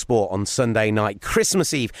on TalkSport on Sunday night,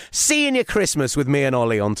 Christmas Eve. Seeing your Christmas with me and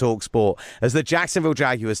Ollie on TalkSport as the Jacksonville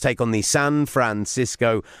Jaguars take on the San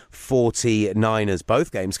Francisco 49ers.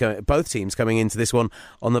 Both teams coming into this one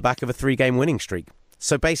on the back of a 3-game winning streak.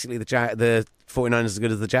 So basically the 49ers are as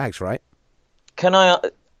good as the Jags, right?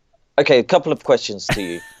 Okay, a couple of questions to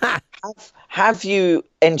you. Have you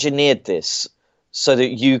engineered this so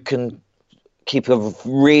that you can keep a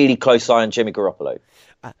really close eye on Jimmy Garoppolo?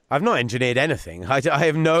 I've not engineered anything. I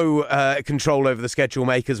have no control over the schedule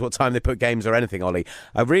makers, what time they put games or anything, Ollie.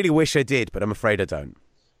 I really wish I did, but I'm afraid I don't.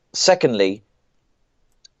 Secondly,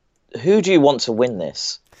 who do you want to win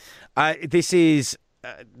this? This is...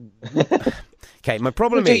 Okay, my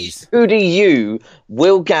problem is... Who do you,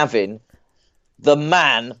 Will Gavin, the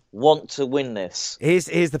man, want to win this?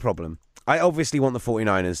 Here's the problem. I obviously want the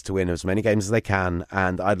 49ers to win as many games as they can,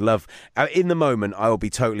 and I'd love... in the moment, I will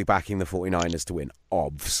be totally backing the 49ers to win.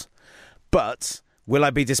 Obvs. But will I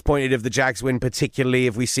be disappointed if the Jags win, particularly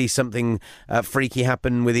if we see something freaky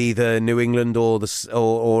happen with either New England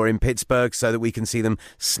or in Pittsburgh, so that we can see them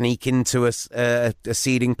sneak into a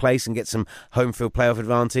seeding place and get some home field playoff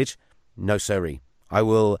advantage? No, sirree. I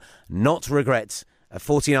will not regret a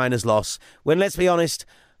 49ers loss when, let's be honest,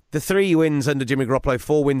 the 3 wins under Jimmy Garoppolo,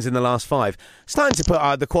 4 wins in the last 5, starting to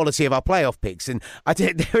put the quality of our playoff picks. And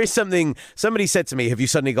there is something, somebody said to me, have you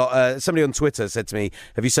suddenly got, somebody on Twitter said to me,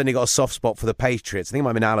 have you suddenly got a soft spot for the Patriots? I think it might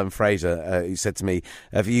have been Alan Fraser who said to me,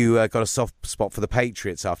 have you got a soft spot for the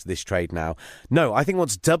Patriots after this trade now? No, I think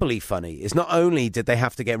what's doubly funny is not only did they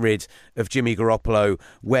have to get rid of Jimmy Garoppolo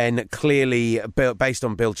when clearly, based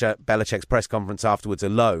on Bill Belichick's press conference afterwards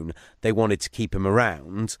alone, they wanted to keep him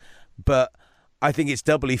around, but I think it's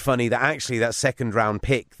doubly funny that actually that second-round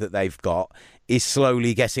pick that they've got is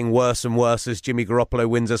slowly getting worse and worse as Jimmy Garoppolo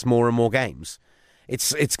wins us more and more games.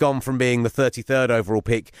 It's gone from being the 33rd overall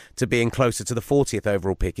pick to being closer to the 40th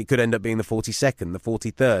overall pick. It could end up being the 42nd, the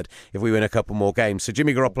 43rd, if we win a couple more games. So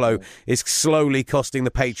Jimmy Garoppolo is slowly costing the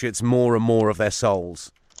Patriots more and more of their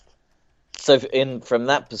souls. So from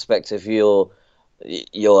that perspective, you're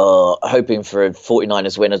hoping for a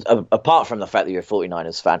 49ers win, apart from the fact that you're a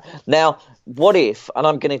 49ers fan. Now, what if,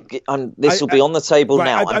 and this will be on the table right,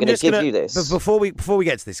 now, I'm going to give you this. But before we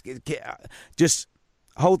get to this, just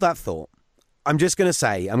hold that thought. I'm just going to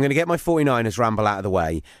say, I'm going to get my 49ers ramble out of the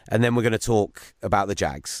way, and then we're going to talk about the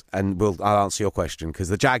Jags, and I'll answer your question, because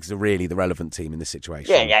the Jags are really the relevant team in this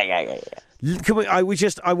situation. Yeah.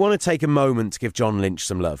 I want to take a moment to give John Lynch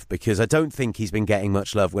some love, because I don't think he's been getting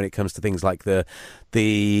much love when it comes to things like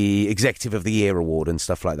the Executive of the Year award and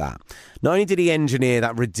stuff like that. Not only did he engineer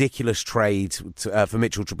that ridiculous trade for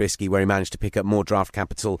Mitchell Trubisky, where he managed to pick up more draft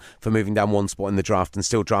capital for moving down one spot in the draft and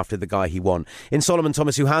still drafted the guy he won. In Solomon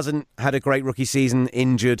Thomas, who hasn't had a great rookie season,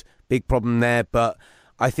 injured, big problem there, but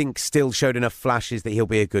I think still showed enough flashes that he'll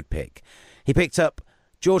be a good pick. He picked up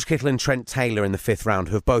George Kittle and Trent Taylor in the 5th round,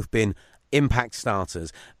 who have both been impact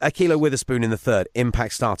starters. Akilo Witherspoon in the 3rd,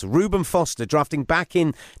 impact starter. Reuben Foster trading back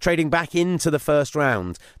into the 1st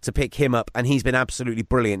round to pick him up, and he's been absolutely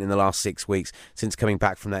brilliant in the last 6 weeks since coming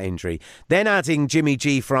back from that injury. Then adding Jimmy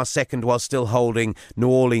G for our 2nd while still holding New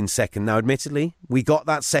Orleans 2nd. Now, admittedly, we got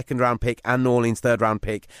that 2nd round pick and New Orleans 3rd round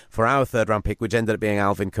pick for our 3rd round pick, which ended up being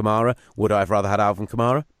Alvin Kamara. Would I have rather had Alvin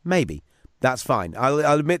Kamara? Maybe. That's fine. I'll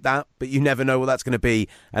admit that, but you never know what that's going to be,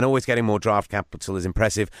 and always getting more draft capital is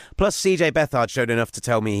impressive. Plus, CJ Beathard showed enough to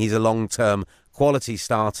tell me he's a long-term quality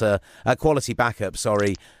backup.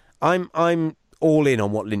 I'm all in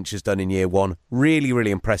on what Lynch has done in year 1. Really, really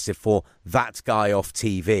impressive for that guy off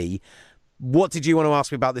TV. What did you want to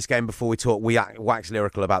ask me about this game before we wax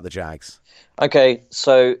lyrical about the Jags? Okay,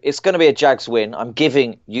 so it's going to be a Jags win. I'm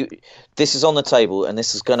giving you, this is on the table, and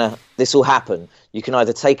this will happen. You can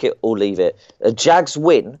either take it or leave it. A Jags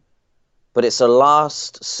win, but it's a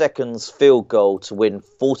last seconds field goal to win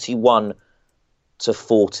 41-40.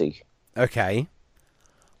 Okay.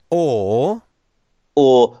 Or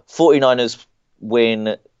 49ers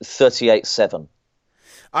win 38-7.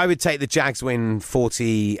 I would take the Jags win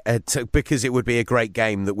 40 because it would be a great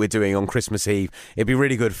game that we're doing on Christmas Eve. It'd be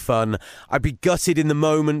really good fun. I'd be gutted in the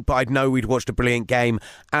moment, but I'd know we'd watched a brilliant game.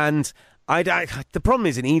 And the problem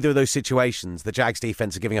is, in either of those situations, the Jags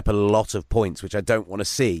defense are giving up a lot of points, which I don't want to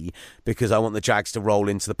see, because I want the Jags to roll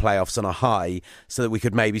into the playoffs on a high so that we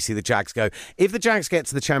could maybe see the Jags go. If the Jags get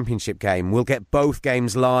to the championship game, we'll get both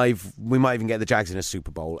games live. We might even get the Jags in a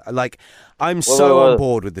Super Bowl. I'm on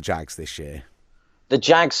board with the Jags this year. The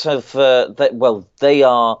Jags have, they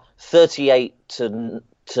are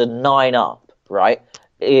 38-9 up, right?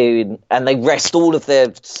 And they rest all of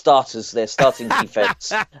their starters, their starting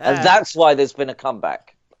defense, and that's why there's been a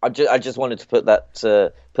comeback. I just wanted to put that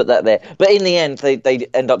there. But in the end, they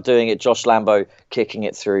end up doing it. Josh Lambo kicking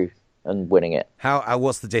it through and winning it.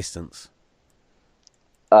 What's the distance?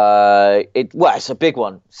 It's a big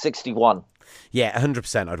one, 61. Yeah,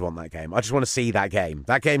 100% I'd want that game. I just want to see that game.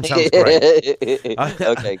 That game sounds great.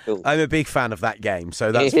 Okay, cool. I'm a big fan of that game,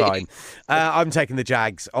 so that's fine. I'm taking the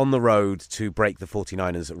Jags on the road to break the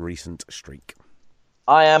 49ers' recent streak.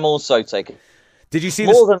 I am also taking... Did you see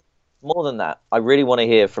More than that, I really want to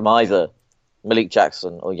hear from either Malik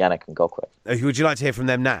Jackson or Yannick Ngakoue. Would you like to hear from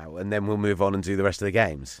them now, and then we'll move on and do the rest of the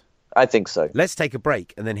games? I think so. Let's take a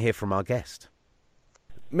break and then hear from our guest.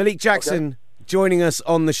 Malik Jackson... Okay. Joining us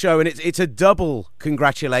on the show, and it's a double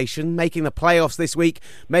congratulation, making the playoffs this week,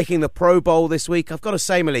 making the Pro Bowl this week. I've got to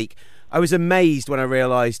say, Malik, I was amazed when I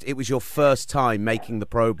realised it was your first time making the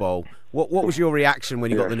Pro Bowl. What was your reaction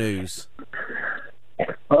when you got the news?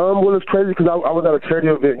 Well, it's crazy because I was at a charity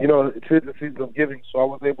event. You know, it's the season of giving, so I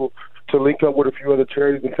was able to link up with a few other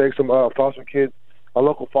charities and take some foster kids, a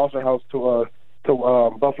local foster house to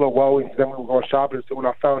Buffalo Wild Wings. Then we were going shopping. So when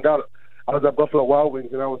I found out I was at Buffalo Wild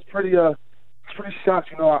Wings, and I was pretty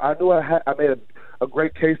shocked. You know, I knew I made a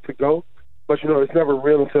great case to go, but you know, it's never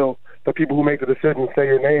real until the people who make the decision say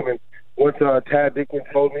your name. And once Tad Dickman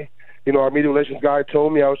told me, you know, our media relations guy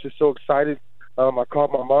told me, I was just so excited. I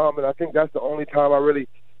called my mom, and I think that's the only time I really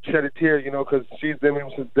shed a tear, you know, because she's been with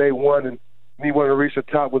me since day one, and me wanting to reach the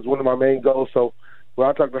top was one of my main goals. So when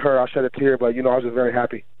I talked to her, I shed a tear, but, you know, I was just very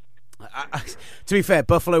happy. To be fair,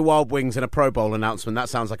 Buffalo Wild Wings and a Pro Bowl announcement, that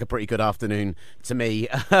sounds like a pretty good afternoon to me.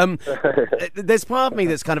 There's part of me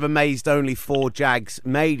that's kind of amazed only 4 Jags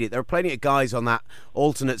made it. There are plenty of guys on that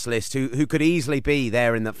alternates list who could easily be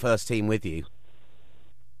there in that first team with you.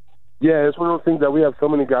 Yeah, it's one of those things that we have so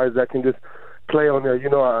many guys that can just play on there. You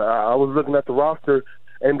know, I was looking at the roster,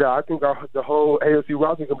 and I think the whole AFC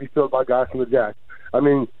roster can be filled by guys from the Jags. I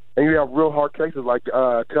mean, and you have real hard cases like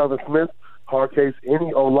Calvin Smith, hard case,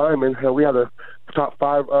 any O-lineman. Hell, we have a top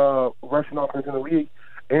 5 rushing offense in the league,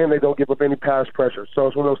 and they don't give up any pass pressure. So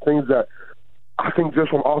it's one of those things that I think just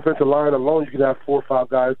from offensive line alone, you can have 4 or 5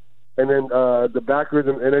 guys, and then the backers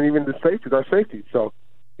and then even the safeties, our safeties. So,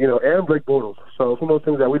 you know, and Blake Bortles. So it's one of those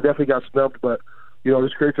things that we definitely got snubbed, but, you know,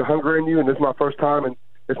 this creates a hunger in you, and this is my first time, and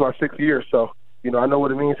it's my 6th year. So, you know, I know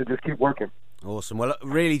what it means to just keep working. Awesome. Well,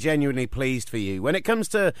 really genuinely pleased for you. When it comes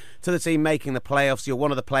to the team making the playoffs, you're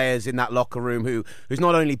one of the players in that locker room who's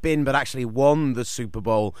not only been but actually won the Super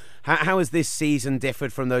Bowl. How has this season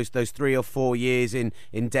differed from those 3 or 4 years in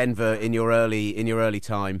Denver in your early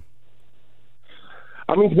time?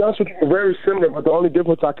 I mean, to be honest with you, very similar, but the only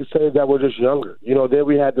difference I could say is that we're just younger. You know, then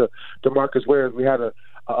we had the DeMarcus Wares, we had a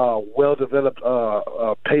well-developed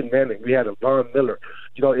Peyton Manning, we had a Von Miller.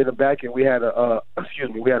 You know, in the back end, we had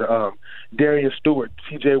Darius Stewart,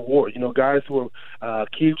 T.J. Ward. You know, guys who are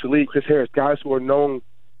Keith Lee, Chris Harris, guys who are known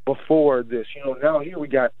before this. You know, now here we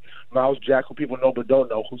got Miles Jack, who people know but don't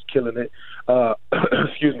know, who's killing it.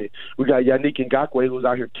 We got Yannick Ngakoue, who's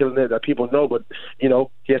out here killing it, that people know, but, you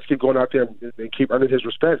know, he has to keep going out there and keep earning his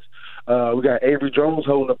respect. We got Avery Jones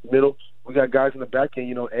holding up the middle. We got guys in the back end,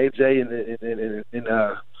 you know, AJ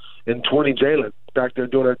and 20 Jalen back there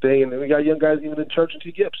doing their thing, and then we got young guys even in Church and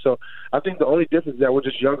T. Gibbs. So I think the only difference is that we're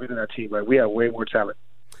just younger than our team. Like, we have way more talent.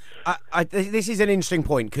 This is an interesting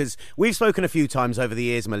point because we've spoken a few times over the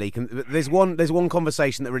years, Malik, and there's one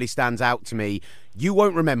conversation that really stands out to me. You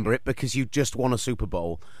won't remember it because you just won a Super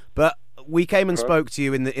Bowl, but we came and spoke to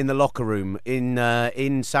you in the locker room in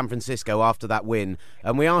San Francisco after that win,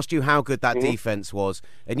 and we asked you how good that defense was,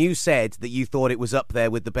 and you said that you thought it was up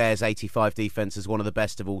there with the Bears' '85 defense as one of the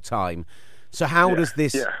best of all time. So how does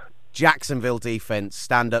this Jacksonville defense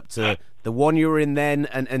stand up to the one you were in then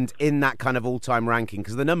and in that kind of all-time ranking?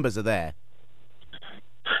 Because the numbers are there.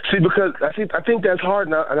 See, because I think that's hard,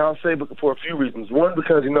 and I'll say for a few reasons. One,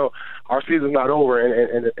 because, you know, our season's not over,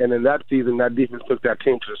 and in that season, that defense took that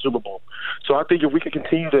team to the Super Bowl. So I think if we can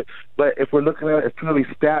continue to, but if we're looking at it purely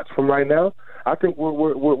stats from right now, I think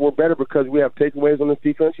we're better because we have takeaways on this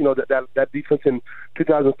defense. You know, that defense in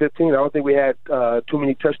 2015, I don't think we had too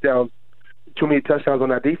many touchdowns on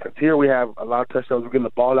that defense. Here we have a lot of touchdowns. We're getting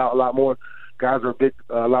the ball out a lot more. Guys are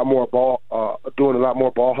a lot more doing a lot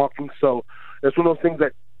more ball hawking. So it's one of those things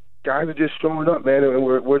that guys are just showing up, man, and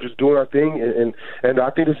we're just doing our thing. And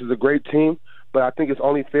I think this is a great team, but I think it's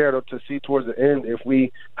only fair to see towards the end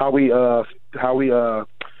how we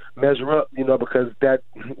measure up, you know, because that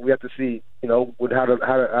we have to see, you know, with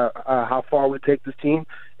how far we take this team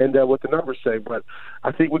and what the numbers say. But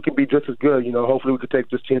I think we can be just as good. You know, hopefully we can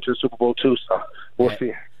take this team to the Super Bowl too. So we'll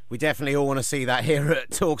see. We definitely all want to see that here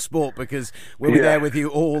at Talk Sport because we'll be there with you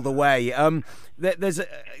all the way. You're a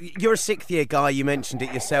 6th-year guy, you mentioned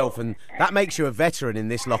it yourself, and that makes you a veteran in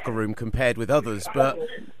this locker room compared with others. But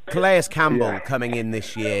Calais Campbell coming in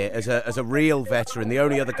this year as a real veteran, the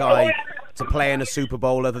only other guy to play in a Super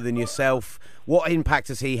Bowl other than yourself, what impact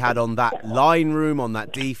has he had on that line room, on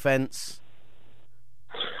that defense?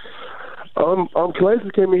 Calais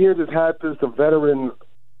came in here just had this veteran.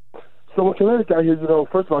 So when Calais got here, you know,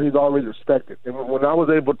 first of all, he's always respected. And when I was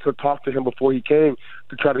able to talk to him before he came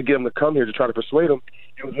to try to get him to come here, to try to persuade him,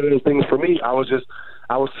 it was one of those things for me. I was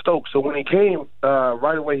stoked. So when he came,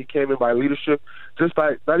 right away he came in by leadership, just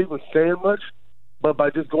by not even saying much, but by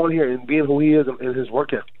just going here and being who he is and his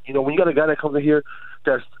work ethic. You know, when you got a guy that comes in here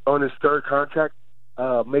that's on his 3rd contract,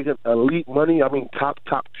 making elite money, I mean top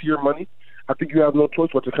tier money, I think you have no choice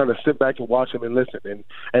but to kind of sit back and watch him and listen.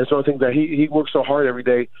 And so I think that he works so hard every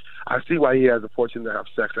day. I see why he has the fortune to have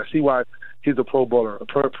sex. I see why he's a Pro Bowler, a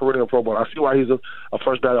perennial Pro Bowler. I see why he's a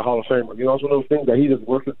first ballot Hall of Famer. You know, it's one of those things that he just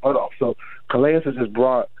works his butt off. So Calais has just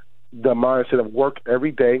brought the mindset of work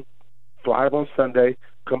every day, fly on Sunday,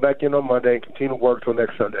 come back in on Monday, and continue to work till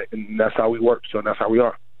next Sunday. And that's how we work. So that's how we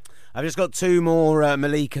are. I've just got two more,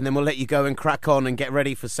 Malik, and then we'll let you go and crack on and get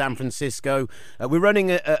ready for San Francisco. We're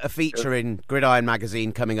running a feature in Gridiron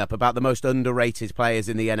Magazine coming up about the most underrated players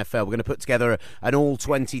in the NFL. We're going to put together an all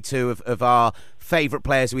 22 of our favourite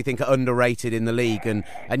players we think are underrated in the league. And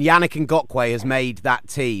Yannick Ngakoue has made that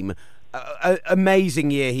team. Amazing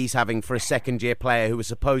year he's having for a second-year player who was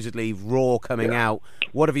supposedly raw coming out.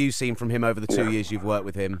 What have you seen from him over the 2 years you've worked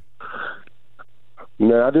with him?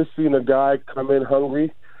 Man, I just seen a guy come in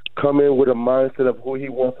hungry, come in with a mindset of who he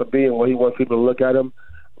wants to be and what he wants people to look at him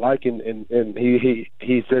like, and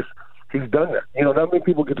he's done that. You know, not many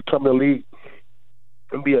people get to come in the league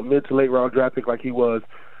and be a mid to late round draft pick like he was.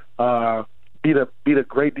 Beat a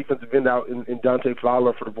great defensive end out in Dante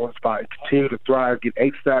Fowler for the one spot, and continue to thrive, get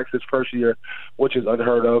 8 sacks his first year, which is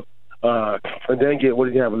unheard of, and then get, what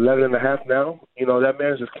did he have, 11.5 now? You know, that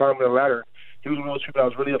man is just climbing the ladder. He was one of those people I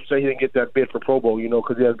was really upset he didn't get that bid for Pro Bowl, you know,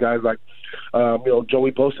 because he has guys like,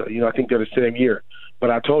 Joey Bosa. You know, I think they're the same year.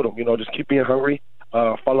 But I told him, you know, just keep being hungry,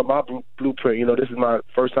 follow my blueprint. You know, this is my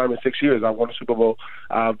first time in 6 years I won a Super Bowl.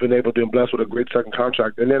 I've been able to be blessed with a great second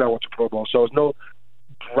contract, and then I went to Pro Bowl. So it's no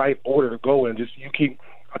right order to go in.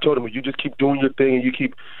 I told him, you just keep doing your thing and you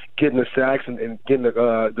keep getting the sacks and getting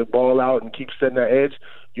the ball out and keep setting that edge,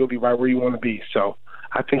 you'll be right where you want to be. So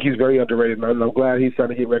I think he's very underrated, man, and I'm glad he's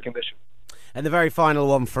starting to get recognition. And the very final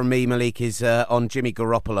one from me, Malik, is on Jimmy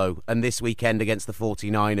Garoppolo and this weekend against the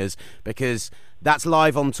 49ers, because that's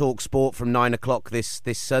live on Talk Sport from 9 o'clock this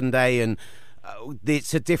Sunday, and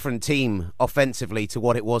it's a different team offensively to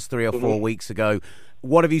what it was 3 or 4 weeks ago.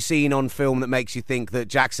 What have you seen on film that makes you think that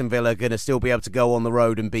Jacksonville are going to still be able to go on the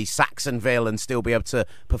road and be Saxonville and still be able to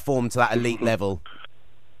perform to that elite level?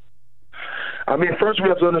 I mean, first we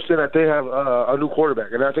have to understand that they have a new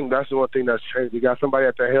quarterback, and I think that's the one thing that's changed. You got somebody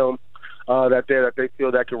at the helm that they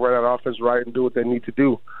feel that can run that offense right and do what they need to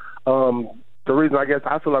do. The reason I guess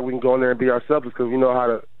I feel like we can go in there and be ourselves is because we know how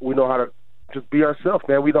to just be ourselves,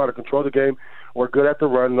 man. We know how to control the game. We're good at the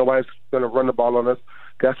run. Nobody's going to run the ball on us.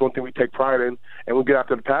 That's one thing we take pride in, and we get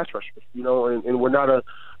after the pass rushers, you know. And we're not a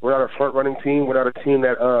front running team. We're not a team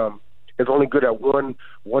that is only good at one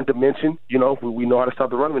dimension. You know, we know how to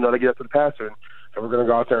stop the run. We know how to get after the passer, and we're going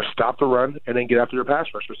to go out there and stop the run and then get after the pass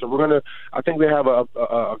rusher. So I think they have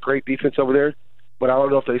a great defense over there, but I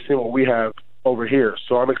don't know if they've seen what we have over here.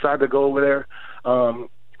 So I'm excited to go over there,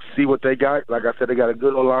 see what they got. Like I said, they got a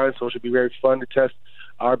good O-line, so it should be very fun to test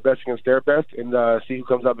our best against their best and see who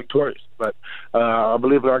comes out victorious. But I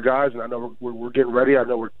believe in our guys, and I know we're getting ready. I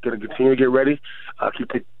know we're going to continue to get ready,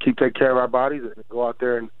 keep taking care of our bodies, and go out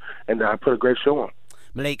there and put a great show on.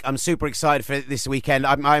 Malik, I'm super excited for this weekend.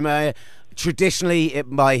 I'm traditionally,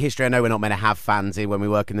 in my history, I know we're not meant to have fans here when we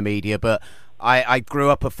work in the media, but I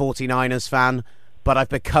grew up a 49ers fan, but I've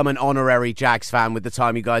become an honorary Jags fan with the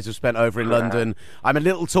time you guys have spent over in London. I'm a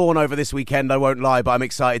little torn over this weekend, I won't lie, but I'm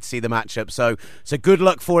excited to see the matchup. So good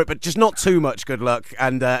luck for it, but just not too much good luck,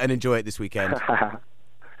 and enjoy it this weekend.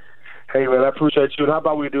 Hey, man, I appreciate you. And how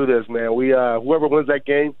about we do this, man? We whoever wins that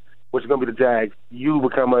game, which is going to be the Jags, you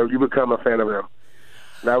become a fan of them.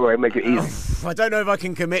 That way, make it easy. I don't know if I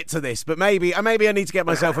can commit to this, but maybe I need to get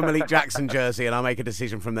myself a Malik Jackson jersey, and I'll make a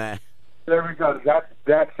decision from there. There we go.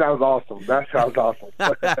 That sounds awesome. That sounds awesome.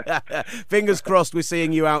 Fingers crossed we're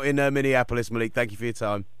seeing you out in Minneapolis, Malik. Thank you for your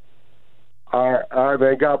time. All right,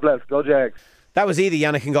 man. God bless. Go Jags. That was either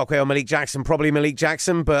Yannick Ngakoue or Malik Jackson. Probably Malik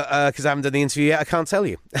Jackson, but because I haven't done the interview yet, I can't tell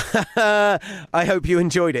you. I hope you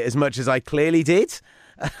enjoyed it as much as I clearly did.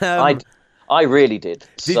 I really did.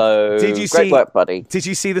 Great work, buddy. Did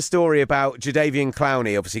you see the story about Jadeveon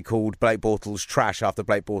Clowney, obviously called Blake Bortles trash after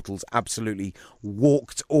Blake Bortles absolutely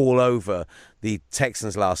walked all over the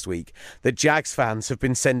Texans last week? The Jags fans have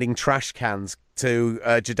been sending trash cans to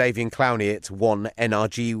Jadeveon Clowney at 2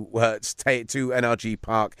 NRG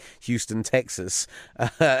Park, Houston, Texas.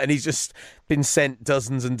 And he's just been sent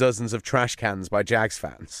dozens and dozens of trash cans by Jags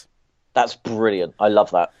fans. That's brilliant. I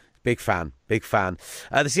love that. Big fan.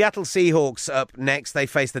 The Seattle Seahawks up next. They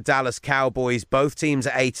face the Dallas Cowboys. Both teams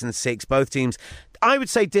are 8-6. Both teams, I would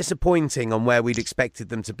say, disappointing on where we'd expected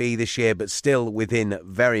them to be this year, but still within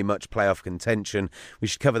very much playoff contention. We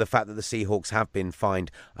should cover the fact that the Seahawks have been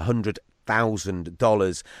fined $100,000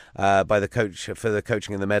 $6,000 by the coach for the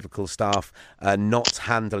coaching and the medical staff not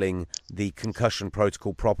handling the concussion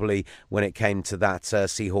protocol properly when it came to that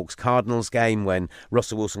Seahawks-Cardinals game when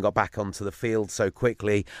Russell Wilson got back onto the field so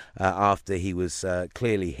quickly after he was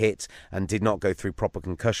clearly hit and did not go through proper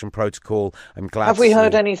concussion protocol. I'm glad. Have we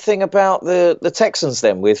heard anything about the Texans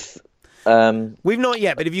then with... We've not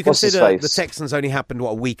yet, but if you consider the Texans only happened,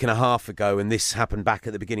 a week and a half ago, and this happened back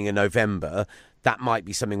at the beginning of November, that might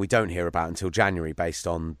be something we don't hear about until January based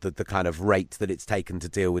on the kind of rate that it's taken to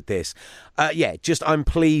deal with this. I'm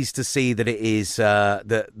pleased to see that it is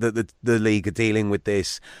the league are dealing with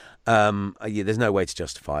this. There's no way to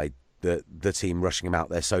justify the team rushing him out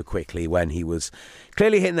there so quickly when he was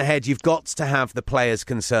clearly hitting the head. You've got to have the player's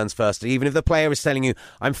concerns first. Even if the player is telling you,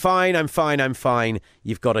 I'm fine,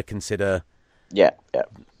 you've got to consider... Yeah.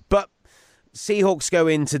 But Seahawks go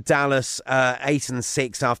into Dallas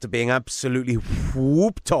 8-6 after being absolutely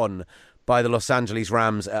whooped on by the Los Angeles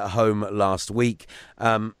Rams at home last week.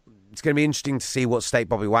 It's going to be interesting to see what state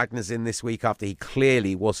Bobby Wagner's in this week after he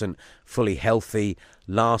clearly wasn't fully healthy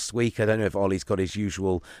last week. I don't know if Ollie's got his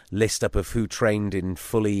usual list up of who trained in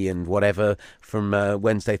fully and whatever from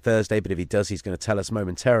Wednesday, Thursday, but if he does, he's going to tell us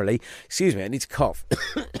momentarily. Excuse me, I need to cough.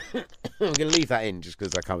 I'm going to leave that in just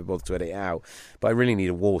because I can't be bothered to edit it out, but I really need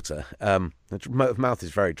a water. The mouth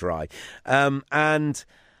is very dry. And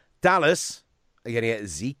Dallas are going to get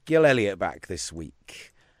Ezekiel Elliott back this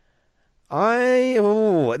week.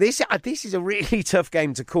 This is a really tough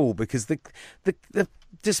game to call because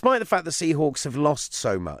despite the fact the Seahawks have lost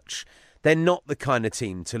so much, they're not the kind of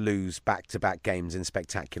team to lose back-to-back games in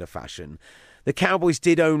spectacular fashion. The Cowboys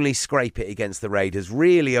did only scrape it against the Raiders,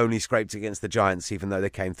 really only scraped against the Giants, even though they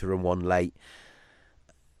came through and won late.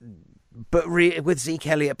 But with Zeke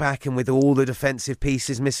Elliott back and with all the defensive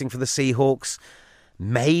pieces missing for the Seahawks,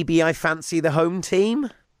 maybe I fancy the home team.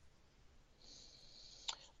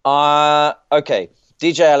 Okay.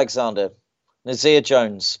 DJ Alexander, Nazir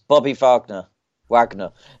Jones, Bobby Wagner,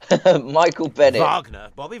 Michael Bennett,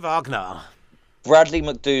 Bobby Wagner, Bradley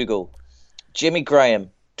McDougall, Jimmy Graham,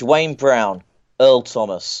 Dwayne Brown, Earl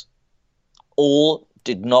Thomas, all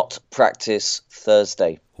did not practice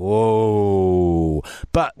Thursday. Whoa.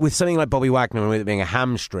 But with something like Bobby Wagner, with it being a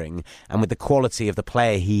hamstring, and with the quality of the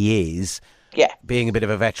player he is, being a bit of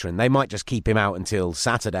a veteran, they might just keep him out until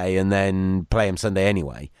Saturday and then play him Sunday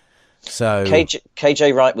anyway. So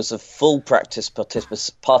KJ Wright was a full practice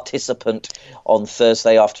participant on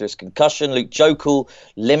Thursday after his concussion. Luke Jokel,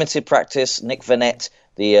 limited practice. Nick Vanette,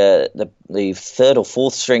 the third or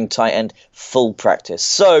fourth string tight end, full practice.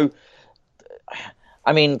 So,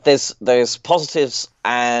 I mean, there's positives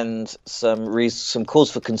and some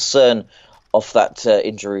cause for concern off that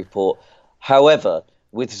injury report. However,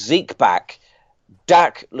 with Zeke back,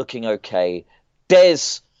 Dak looking okay,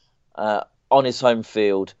 Dez on his home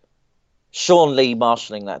field, Sean Lee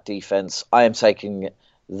marshalling that defense, I am taking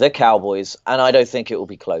the Cowboys, and I don't think it will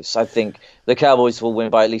be close. I think the Cowboys will win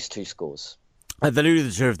by at least 2 scores. The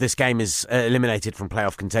loser of this game is eliminated from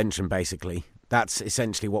playoff contention, basically. That's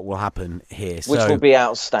essentially what will happen here. Which will be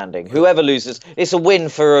outstanding. Whoever loses, it's a win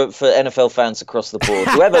for NFL fans across the board.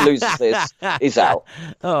 Whoever loses this is out.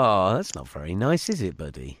 Oh, that's not very nice, is it,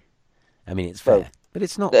 buddy? I mean, it's fair, but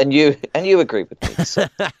it's not. And you agree with me. So.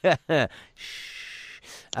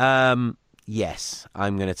 Yes,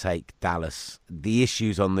 I'm going to take Dallas. The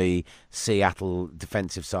issues on the Seattle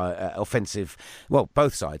defensive side,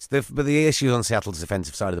 both sides. But the issues on Seattle's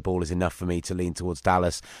defensive side of the ball is enough for me to lean towards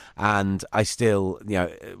Dallas. And I still,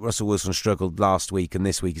 Russell Wilson struggled last week, and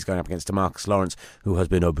this week he's going up against DeMarcus Lawrence, who has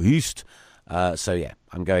been a beast.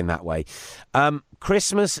 I'm going that way.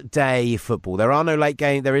 Christmas Day football. There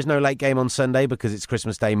is no late game on Sunday because it's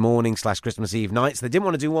Christmas Day morning / Christmas Eve night. So they didn't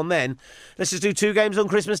want to do one then. Let's just do 2 games on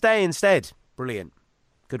Christmas Day instead. Brilliant.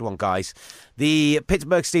 Good one, guys. The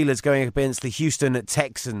Pittsburgh Steelers going up against the Houston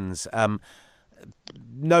Texans.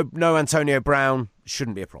 No Antonio Brown.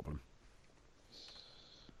 Shouldn't be a problem.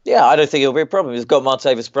 Yeah, I don't think it'll be a problem. He's got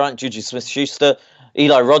Martavis Bryant, Juju Smith-Schuster,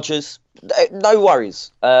 Eli Rogers. No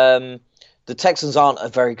worries. The Texans aren't a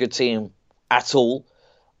very good team at all.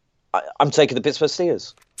 I'm taking the Pittsburgh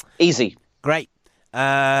Steelers. Easy. Great.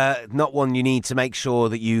 Not one you need to make sure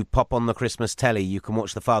that you pop on the Christmas telly. You can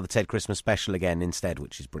watch the Father Ted Christmas special again instead,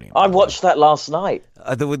 which is brilliant. I watched that last night.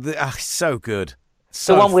 So good.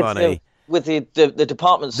 So the one funny. With the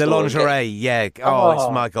department store. The lingerie, yeah.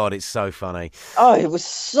 Oh, my God, it's so funny. Oh, it was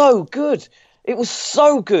so good. It was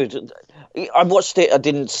so good. I watched it. I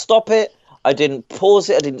didn't stop it. I didn't pause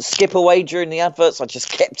it. I didn't skip away during the adverts. I just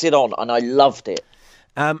kept it on, and I loved it.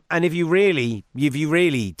 And if you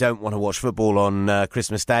really don't want to watch football on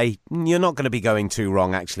Christmas Day, you're not going to be going too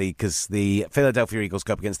wrong, actually, because the Philadelphia Eagles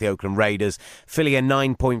go up against the Oakland Raiders. Philly a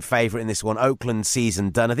 9-point favourite in this one. Oakland season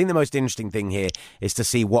done. I think the most interesting thing here is to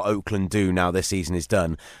see what Oakland do now their season is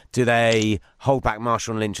done. Do they hold back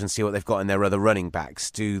Marshall and Lynch and see what they've got in their other running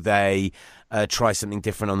backs? Do they try something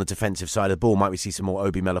different on the defensive side of the ball? Might we see some more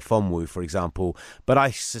Obi Melifonwu, for example? But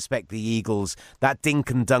I suspect the Eagles, that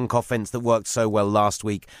dink and dunk offense that worked so well last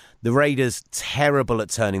week, the Raiders terrible at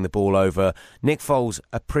turning the ball over. Nick Foles,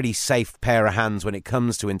 a pretty safe pair of hands when it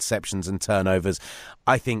comes to interceptions and turnovers.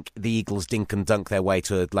 I think the Eagles dink and dunk their way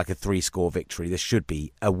to like a 3-score victory. This should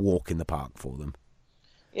be a walk in the park for them.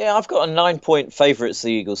 Yeah, I've got a 9-point favourites,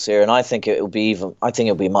 the Eagles here, and I think it'll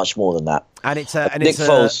be much more than that. And it's Nick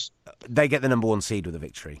Foles. They get the number 1 seed with a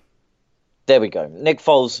victory. There we go. Nick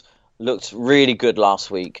Foles looked really good last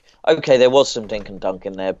week. Okay, there was some dink and dunk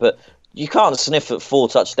in there, but you can't sniff at 4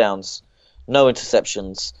 touchdowns, no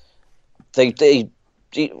interceptions. I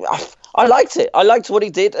liked it. I liked what he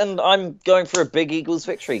did, and I'm going for a big Eagles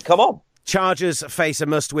victory. Come on. Chargers face a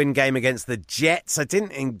must-win game against the Jets. I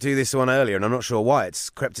didn't do this one earlier, and I'm not sure why.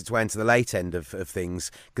 It's crept its way into the late end of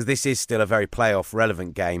things, because this is still a very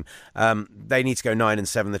playoff-relevant game. They need to go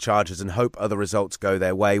 9-7, the Chargers, and hope other results go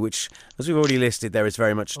their way, which, as we've already listed, there is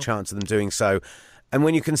very much a chance of them doing so. And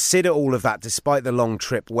when you consider all of that, despite the long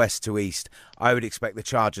trip west to east, I would expect the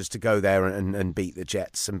Chargers to go there and beat the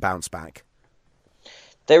Jets and bounce back.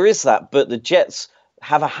 There is that, but the Jets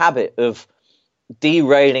have a habit of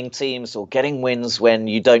derailing teams or getting wins when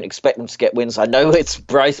you don't expect them to get wins. I know it's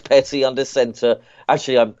Bryce Petty under centre.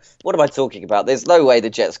 Actually, what am I talking about? There's no way the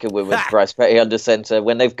Jets can win with Bryce Petty under centre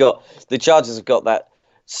when the Chargers have got that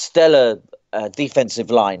stellar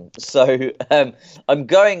defensive line. So I'm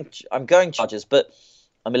going Chargers, but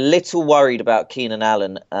I'm a little worried about Keenan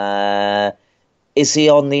Allen. Is he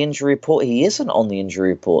on the injury report? He isn't on the injury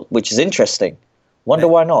report, which is interesting. Wonder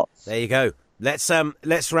why not. There you go. Let's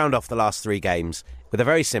round off the last 3 games with a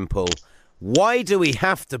very simple, why do we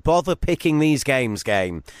have to bother picking these games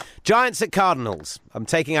game? Giants at Cardinals. I'm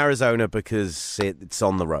taking Arizona because it's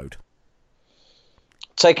on the road.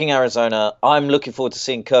 Taking Arizona. I'm looking forward to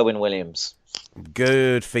seeing Kerwin Williams.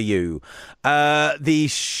 Good for you. The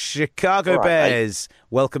Chicago Bears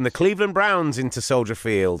welcome the Cleveland Browns into Soldier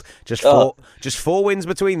Field. Just 4 wins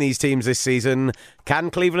between these teams this season.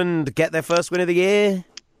 Can Cleveland get their first win of the year?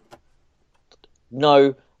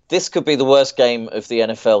 No, this could be the worst game of the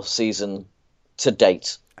NFL season to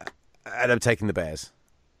date. And I'm taking the Bears.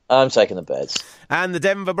 I'm taking the Bears. And the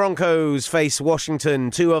Denver Broncos face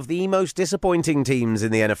Washington, 2 of the most disappointing teams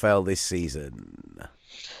in the NFL this season.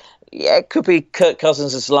 Yeah, it could be Kirk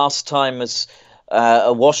Cousins' last time as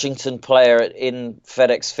a Washington player in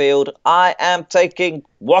FedEx Field. I am taking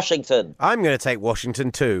Washington. I'm going to take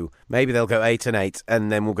Washington too. Maybe they'll go 8-8,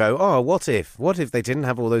 and then we'll go, oh, what if? What if they didn't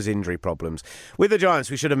have all those injury problems? With the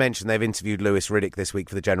Giants, we should have mentioned they've interviewed Lewis Riddick this week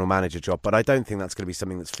for the general manager job, but I don't think that's going to be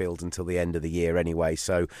something that's filled until the end of the year anyway,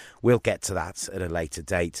 so we'll get to that at a later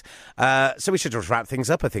date. So we should just wrap things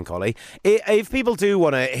up, I think, Ollie. If people do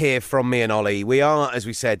want to hear from me and Ollie, we are, as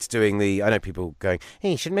we said, doing I know people going,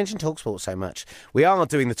 hey, you shouldn't mention TalkSport so much. We are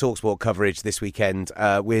doing the TalkSport coverage this weekend.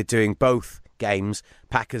 We're doing both games,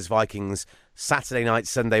 Packers, Vikings, Saturday night,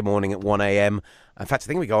 Sunday morning at 1 a.m. In fact, I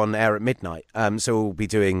think we go on air at midnight. So we'll be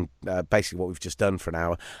doing basically what we've just done for an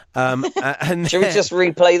hour. And should we just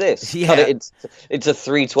replay this? Yeah. Cut it into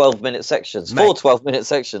 3 12-minute sections. Mate, 4 12-minute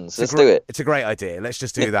sections. Let's do it. It's a great idea. Let's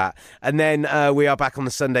just do that. And then we are back on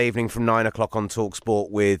the Sunday evening from 9 o'clock on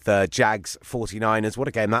TalkSport with Jags 49ers. What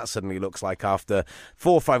a game that suddenly looks like after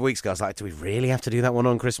 4 or 5 weeks ago. I was like, do we really have to do that one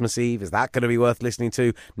on Christmas Eve? Is that going to be worth listening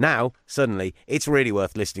to? Now, suddenly, it's really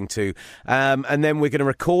worth listening to. And then we're going to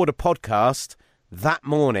record a podcast that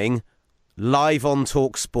morning, live on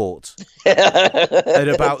TalkSport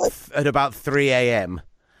at about 3 a.m.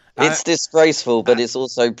 It's disgraceful, but it's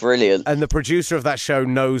also brilliant. And the producer of that show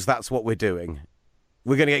knows that's what we're doing.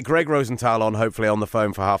 We're going to get Greg Rosenthal on, hopefully, on the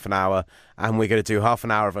phone for half an hour, and we're going to do half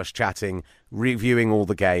an hour of us chatting, reviewing all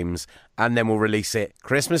the games, and then we'll release it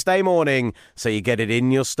Christmas Day morning, so you get it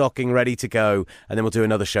in your stocking ready to go, and then we'll do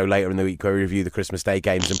another show later in the week where we review the Christmas Day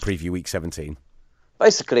games and preview Week 17.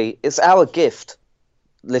 Basically, it's our gift,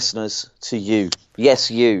 listeners, to you. Yes,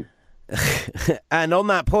 you. And on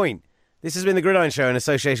that point, this has been the Gridiron Show in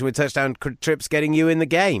association with Touchdown Trips, getting you in the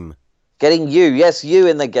game. Getting you, yes, you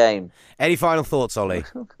in the game. Any final thoughts, Ollie?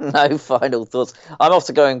 No final thoughts. I'm off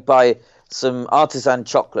to go and buy some artisan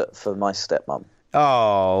chocolate for my stepmom.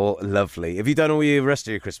 Oh, lovely. Have you done all the rest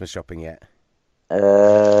of your Christmas shopping yet?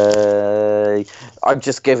 I'm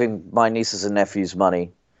just giving my nieces and nephews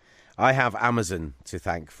money. I have Amazon to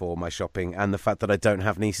thank for my shopping and the fact that I don't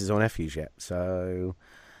have nieces or nephews yet. So,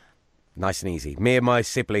 nice and easy. Me and my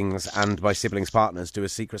siblings and my siblings' partners do a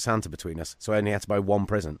secret Santa between us. So I only had to buy one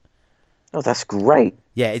present. Oh, that's great.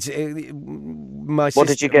 Yeah, what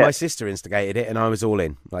did you get? My sister instigated it and I was all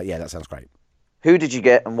in. Like, yeah, that sounds great. Who did you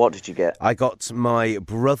get and what did you get? I got my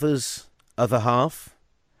brother's other half.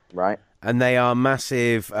 Right. And they are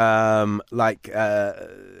massive, they are,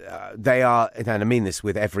 and I mean this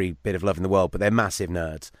with every bit of love in the world, but they're massive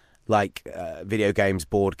nerds. Like video games,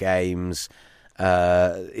 board games,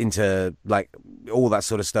 into like all that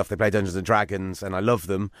sort of stuff. They play Dungeons and Dragons, and I love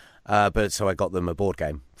them. But so I got them a board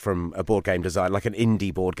game from a board game designer, like an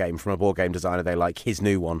indie board game from a board game designer. They like his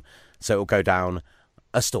new one, so it'll go down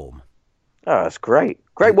a storm. Oh, that's great.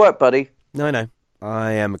 Great work, buddy. No,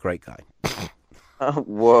 I am a great guy. Oh,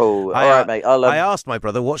 whoa. All right, mate. I asked my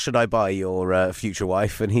brother, what should I buy your future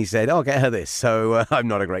wife? And he said, I'll get her this. So I'm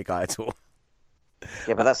not a great guy at all.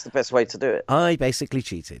 Yeah, but that's the best way to do it. I basically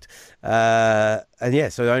cheated. And yeah,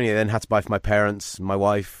 so I only then had to buy for my parents, my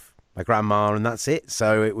wife, my grandma, and that's it.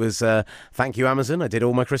 So it was, thank you, Amazon. I did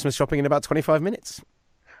all my Christmas shopping in about 25 minutes.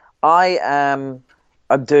 I'm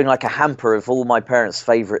doing like a hamper of all my parents'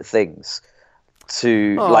 favourite things.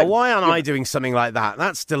 Why aren't I doing something like that?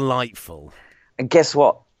 That's delightful. And guess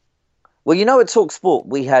what? Well, you know, at Talk Sport,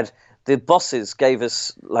 we had the bosses gave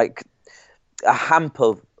us like a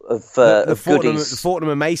hamper of goodies. The Fortnum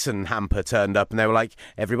and Mason hamper turned up, and they were like,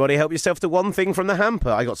 "Everybody, help yourself to one thing from the hamper."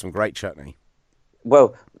 I got some great chutney.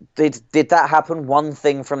 Well, did that happen? One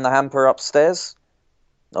thing from the hamper upstairs?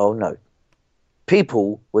 Oh no,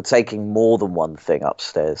 people were taking more than one thing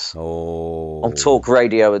upstairs. Oh, on Talk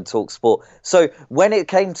Radio and Talk Sport. So when it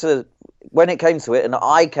came to it, and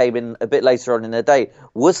I came in a bit later on in the day,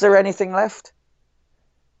 was there anything left?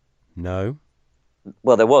 No.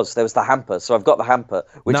 Well, there was the hamper. So I've got the hamper,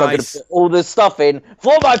 which nice. I'm going to put all the stuff in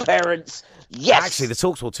for my parents. Yes. Actually, the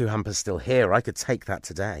TalkSport 2 hamper's still here. I could take that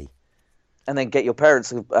today. And then get your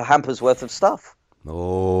parents a hamper's worth of stuff.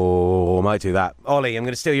 Oh, I might do that. Ollie, I'm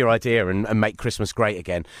going to steal your idea and make Christmas great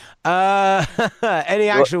again. Any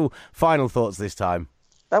actual final thoughts this time?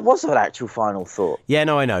 That was an actual final thought. Yeah,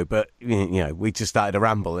 no, I know, but we just started a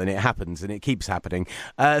ramble, and it happens, and it keeps happening.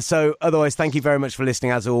 So, otherwise, thank you very much for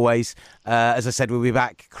listening, as always. As I said, we'll be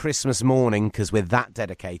back Christmas morning because we're that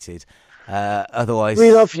dedicated. Otherwise,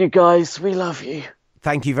 we love you guys. We love you.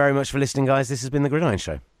 Thank you very much for listening, guys. This has been the Gridiron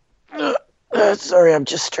Show. Sorry, I'm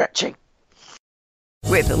just stretching.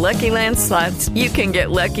 With the Lucky Land Slots, you can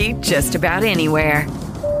get lucky just about anywhere.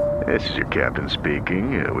 This is your captain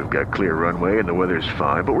speaking. We've got clear runway and the weather's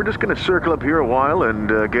fine, but we're just going to circle up here a while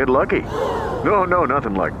and get lucky. No,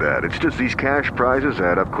 nothing like that. It's just these cash prizes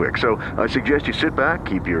add up quick. So I suggest you sit back,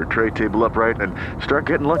 keep your tray table upright, and start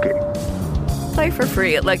getting lucky. Play for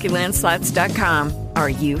free at LuckyLandSlots.com. Are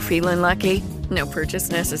you feeling lucky? No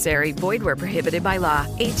purchase necessary. Void where prohibited by law.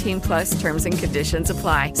 18+ terms and conditions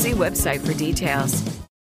apply. See website for details.